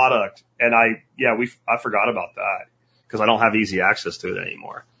product. And I forgot about that because I don't have easy access to it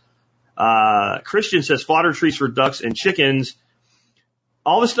anymore. Christian says fodder trees for ducks and chickens.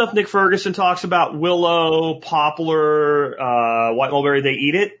 All the stuff Nick Ferguson talks about, willow, poplar, white mulberry, they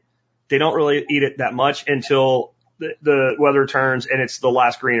eat it. They don't really eat it that much until the weather turns and it's the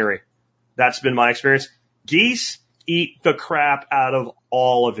last greenery. That's been my experience. Geese eat the crap out of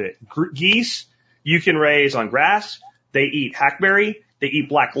all of it. Geese you can raise on grass. They eat hackberry. They eat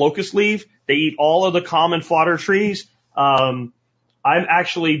black locust leaf. They eat all of the common fodder trees. I'm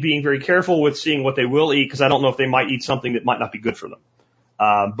actually being very careful with seeing what they will eat because I don't know if they might eat something that might not be good for them.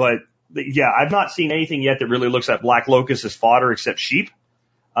 But I've not seen anything yet that really looks at black locust as fodder except sheep,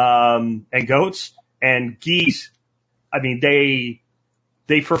 and goats and geese. I mean, they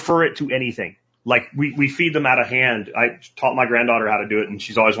prefer it to anything. Like we feed them out of hand. I taught my granddaughter how to do it, and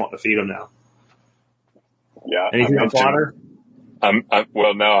she's always wanting to feed them now. Yeah. Anything on fodder?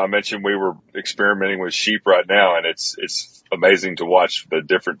 I mentioned we were experimenting with sheep right now, and it's amazing to watch the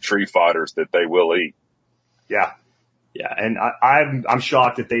different tree fodders that they will eat. Yeah. Yeah. And I'm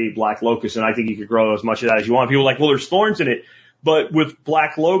shocked that they eat black locust, and I think you could grow as much of that as you want. People are like, well, there's thorns in it. But with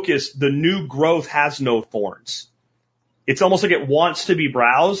black locust, the new growth has no thorns. It's almost like it wants to be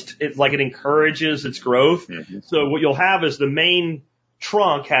browsed. It's like it encourages its growth. Mm-hmm. So what you'll have is the main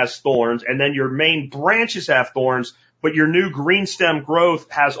trunk has thorns, and then your main branches have thorns, but your new green stem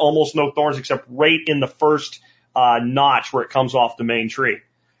growth has almost no thorns except right in the first notch where it comes off the main tree.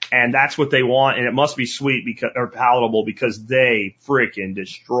 And that's what they want, and it must be sweet or palatable because they freaking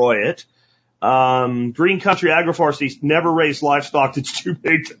destroy it. Green country agroforestry never raise livestock that's too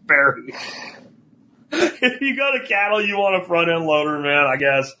big to bury. If you got a cattle, you want a front end loader, man, I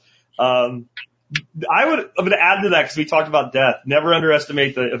guess. I'm going to add to that because we talked about death. Never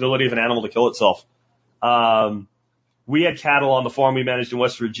underestimate the ability of an animal to kill itself. We had cattle on the farm we managed in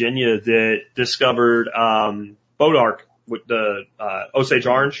West Virginia that discovered Bodark with the Osage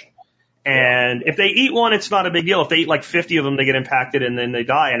orange. And if they eat one, it's not a big deal. If they eat like 50 of them, they get impacted and then they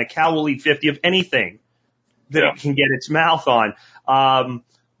die. And a cow will eat 50 of anything that it can get its mouth on.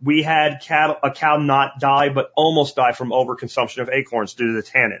 We had a cow not die, but almost die from overconsumption of acorns due to the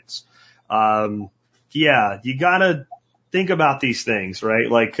tannins. Yeah, you gotta think about these things, right?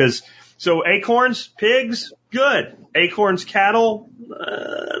 Like, so acorns, pigs, good. Acorns, cattle,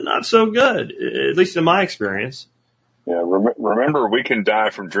 not so good, at least in my experience. Yeah. Remember, we can die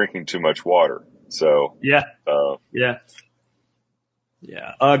from drinking too much water. So, Yeah.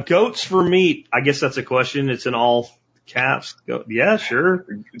 Yeah. Goats for meat. I guess that's a question. It's in all caps. Yeah, sure.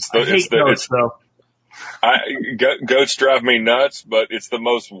 I hate goats though. Goats drive me nuts, but it's the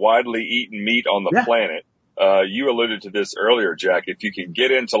most widely eaten meat on the planet. You alluded to this earlier, Jack. If you can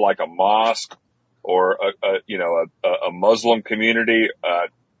get into like a mosque or a Muslim community,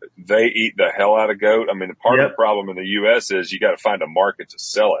 they eat the hell out of goat. I mean, part of the problem in the U.S. is you got to find a market to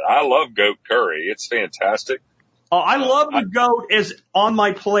sell it. I love goat curry. It's fantastic. Oh, I love the goat as on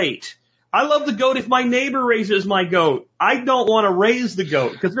my plate. I love the goat if my neighbor raises my goat. I don't want to raise the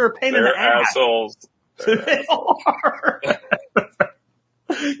goat because they're a pain in the ass. Assholes. They are.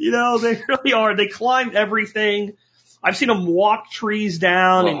 They really are. They climb everything. I've seen them walk trees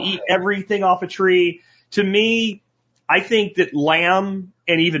down and eat everything off a tree. To me, I think that lamb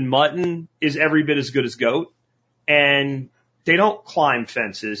and even mutton is every bit as good as goat. And they don't climb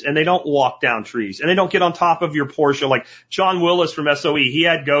fences and they don't walk down trees and they don't get on top of your Porsche. Like John Willis from SOE, he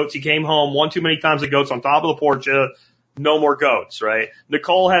had goats. He came home one too many times, the goats on top of the Porsche. No more goats, right?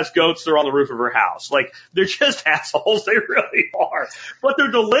 Nicole has goats. They're on the roof of her house. Like, they're just assholes. They really are. But they're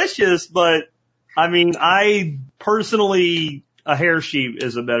delicious. But, I mean, a hair sheep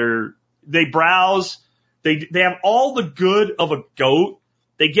is they browse. They have all the good of a goat.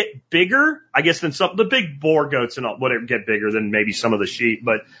 They get bigger, I guess, than the big boar goats and all, whatever get bigger than maybe some of the sheep,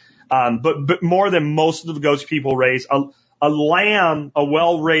 but more than most of the goats people raise. A lamb, a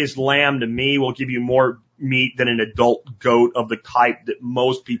well-raised lamb to me will give you more meat than an adult goat of the type that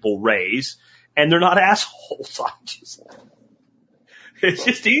most people raise. And they're not assholes. It's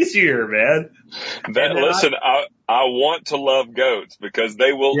just easier, man. Listen, I want to love goats because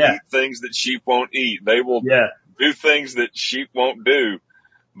they will eat things that sheep won't eat. They will do things that sheep won't do.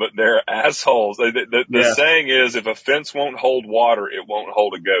 But they're assholes. The saying is, if a fence won't hold water, it won't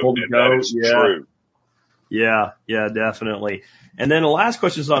hold a goat. And that is true. Yeah, definitely. And then the last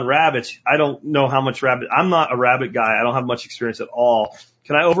question is on rabbits. I don't know how much I'm not a rabbit guy. I don't have much experience at all.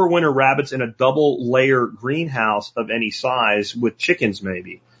 Can I overwinter rabbits in a double layer greenhouse of any size with chickens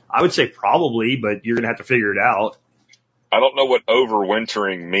maybe? I would say probably, but you're going to have to figure it out. I don't know what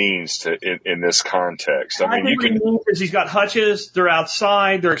overwintering means in this context. I mean, you can. Because he's got hutches, they're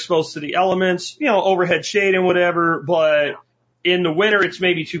outside, they're exposed to the elements, overhead shade and whatever. But in the winter, it's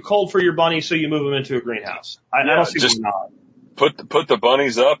maybe too cold for your bunnies, so you move them into a greenhouse. I don't see why not. Put the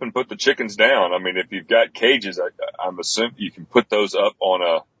bunnies up and put the chickens down. I mean, if you've got cages, I'm assuming you can put those up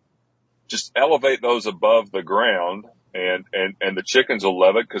just elevate those above the ground, and the chickens will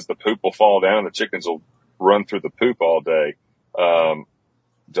love it because the poop will fall down and the chickens will run through the poop all day.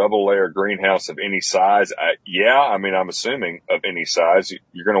 Double layer greenhouse of any size. I mean, I'm assuming of any size,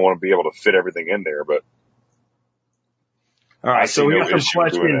 you're going to want to be able to fit everything in there, but. All right. So we got some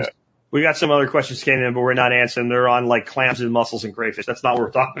questions. We got some other questions came in, but we're not answering. They're on like clams and mussels and crayfish. That's not what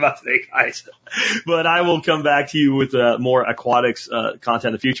we're talking about today, guys. But I will come back to you with more aquatics content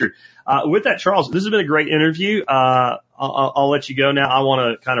in the future. With that, Charles, this has been a great interview. I'll let you go now. I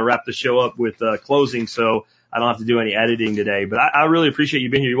want to kind of wrap the show up with closing, so I don't have to do any editing today. But I really appreciate you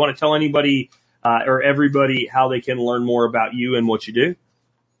being here. You want to tell anybody or everybody how they can learn more about you and what you do?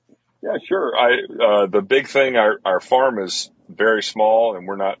 Yeah, sure. The big thing, our farm is very small and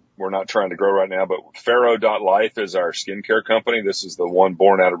we're not trying to grow right now, but Pharaoh.life is our skincare company. This is the one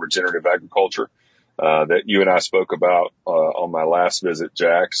born out of regenerative agriculture, that you and I spoke about, on my last visit,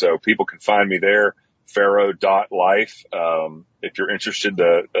 Jack. So people can find me there, Pharaoh.life. If you're interested,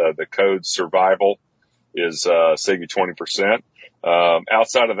 the code survival is, save you 20%.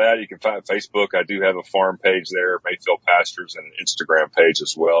 Outside of that, you can find Facebook. I do have a farm page there, Mayfield Pastures, and an Instagram page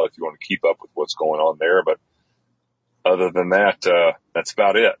as well if you want to keep up with what's going on there. But other than that, that's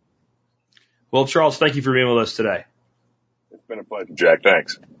about it. Well, Charles, thank you for being with us today. It's been a pleasure, Jack.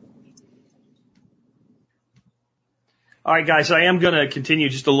 Thanks. All right, guys, I am going to continue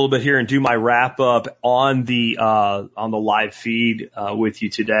just a little bit here and do my wrap up on the live feed, with you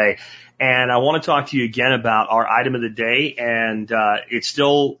today. And I want to talk to you again about our item of the day. And, it's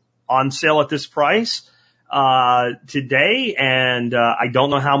still on sale at this price, today. And, I don't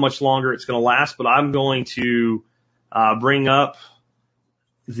know how much longer it's going to last, but I'm going to, bring up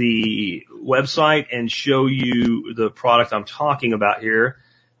the website and show you the product I'm talking about here.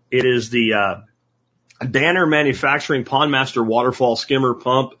 It is the, Danner Manufacturing Pondmaster Waterfall Skimmer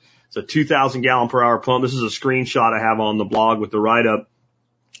Pump. It's a 2,000 gallon per hour pump. This is a screenshot I have on the blog with the write-up.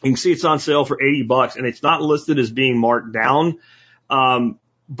 You can see it's on sale for $80, and it's not listed as being marked down.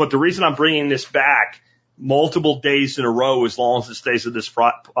 But the reason I'm bringing this back multiple days in a row, as long as it stays at this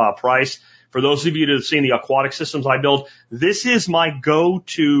price, for those of you that have seen the aquatic systems I build, this is my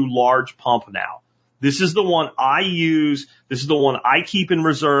go-to large pump now. This is the one I use. This is the one I keep in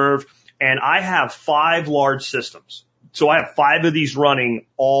reserve. And I have 5 large systems. So I have 5 of these running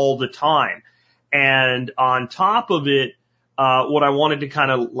all the time. And on top of it, what I wanted to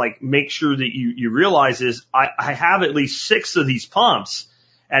kind of like make sure that you realize is I have at least 6 of these pumps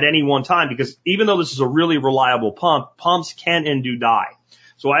at any one time, because even though this is a really reliable pump, pumps can and do die.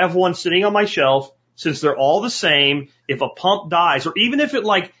 So I have one sitting on my shelf. Since they're all the same, if a pump dies, or even if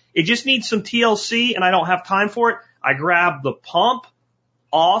it just needs some TLC and I don't have time for it, I grab the pump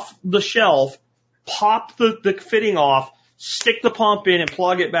off the shelf, pop the fitting off, stick the pump in and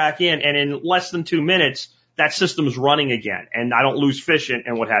plug it back in, and in less than 2 minutes, that system's running again, and I don't lose fish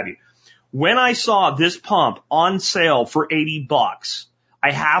and what have you. When I saw this pump on sale for $80,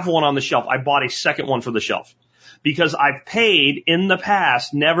 I have one on the shelf. I bought a second one for the shelf because I've paid in the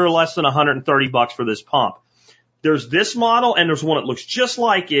past never less than $130 for this pump. There's this model, and there's one that looks just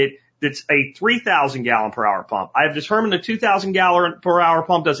like it. It's a 3,000 gallon per hour pump. I've determined the 2,000 gallon per hour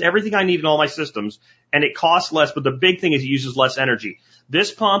pump does everything I need in all my systems, and it costs less, but the big thing is it uses less energy.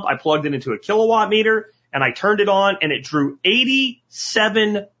 This pump, I plugged it into a kilowatt meter, and I turned it on, and it drew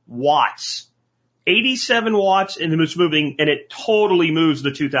 87 watts. 87 watts, and it's moving, and it totally moves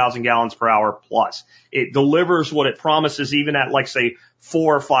the 2,000 gallons per hour plus. It delivers what it promises, even at, like, say,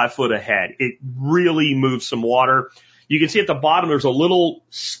 4 or 5 foot ahead. It really moves some water. You can see at the bottom there's a little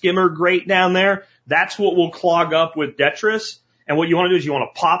skimmer grate down there. That's what will clog up with detritus. And what you want to do is you want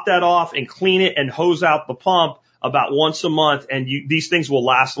to pop that off and clean it and hose out the pump about once a month, and these things will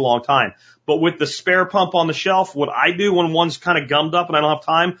last a long time. But with the spare pump on the shelf, what I do when one's kind of gummed up and I don't have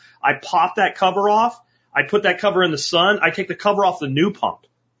time, I pop that cover off. I put that cover in the sun. I take the cover off the new pump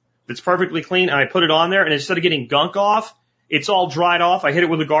that's perfectly clean, and I put it on there, and instead of getting gunk off, it's all dried off. I hit it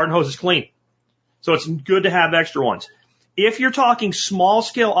with a garden hose. It's clean. So it's good to have extra ones. If you're talking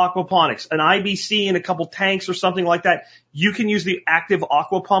small-scale aquaponics, an IBC and a couple tanks or something like that, you can use the active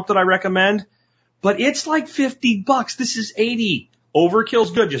aqua pump that I recommend. But it's like $50. This is $80.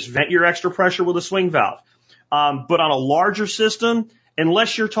 Overkill's good. Just vent your extra pressure with a swing valve. But on a larger system,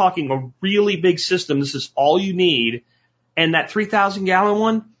 unless you're talking a really big system, this is all you need. And that 3,000 gallon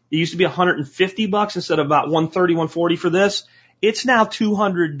one, it used to be $150 instead of about $130, $140 for this. It's now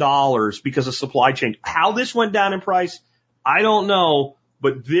 $200 because of supply chain. How this went down in price, I don't know,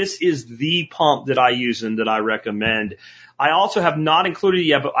 but this is the pump that I use and that I recommend. I also have not included it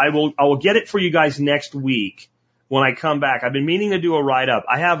yet, but I will get it for you guys next week when I come back. I've been meaning to do a write-up.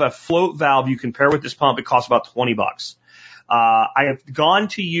 I have a float valve you can pair with this pump. It costs about $20. I have gone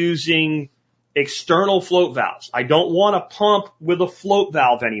to using external float valves. I don't want a pump with a float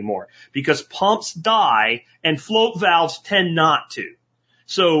valve anymore because pumps die and float valves tend not to.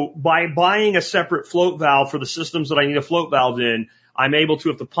 So by buying a separate float valve for the systems that I need a float valve in, I'm able to,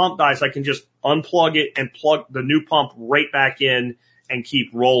 if the pump dies, I can just unplug it and plug the new pump right back in and keep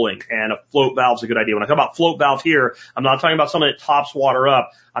rolling. And a float valve's a good idea. When I talk about float valve here, I'm not talking about something that tops water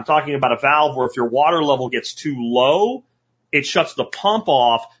up. I'm talking about a valve where if your water level gets too low, it shuts the pump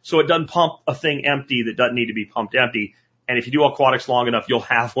off so it doesn't pump a thing empty that doesn't need to be pumped empty. And if you do aquatics long enough, you'll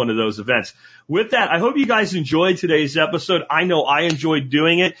have one of those events. With that, I hope you guys enjoyed today's episode. I know I enjoyed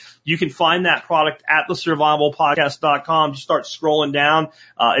doing it. You can find that product at thesurvivalpodcast.com. Just start scrolling down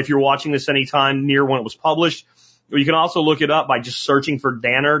if you're watching this anytime near when it was published. Or you can also look it up by just searching for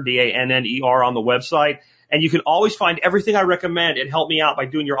Danner, D-A-N-N-E-R, on the website. And you can always find everything I recommend and help me out by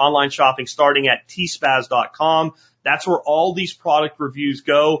doing your online shopping starting at tspaz.com. That's where all these product reviews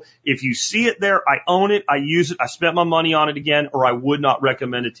go. If you see it there, I own it, I use it, I spent my money on it again, or I would not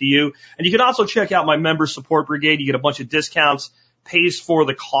recommend it to you. And you can also check out my member support brigade. You get a bunch of discounts, pays for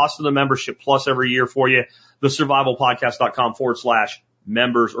the cost of the membership plus every year for you.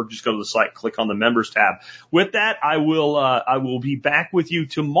 thesurvivalpodcast.com/members, or just go to the site, click on the members tab. With that, I will be back with you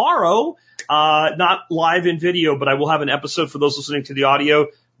tomorrow. Not live in video, but I will have an episode for those listening to the audio.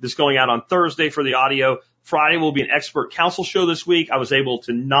 This going out on Thursday for the audio. Friday will be an expert council show this week. I was able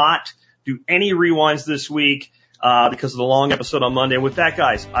to not do any rewinds this week because of the long episode on Monday. And with that,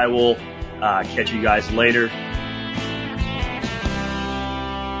 guys, I will catch you guys later.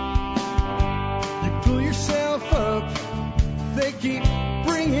 You pull yourself up, they keep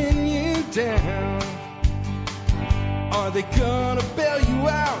bringing you down. Are they gonna bail you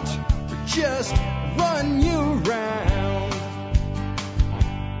out or just run you around.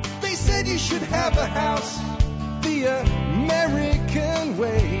 They said you should have a house the American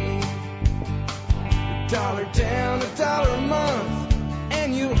way. $1 down, $1 a month.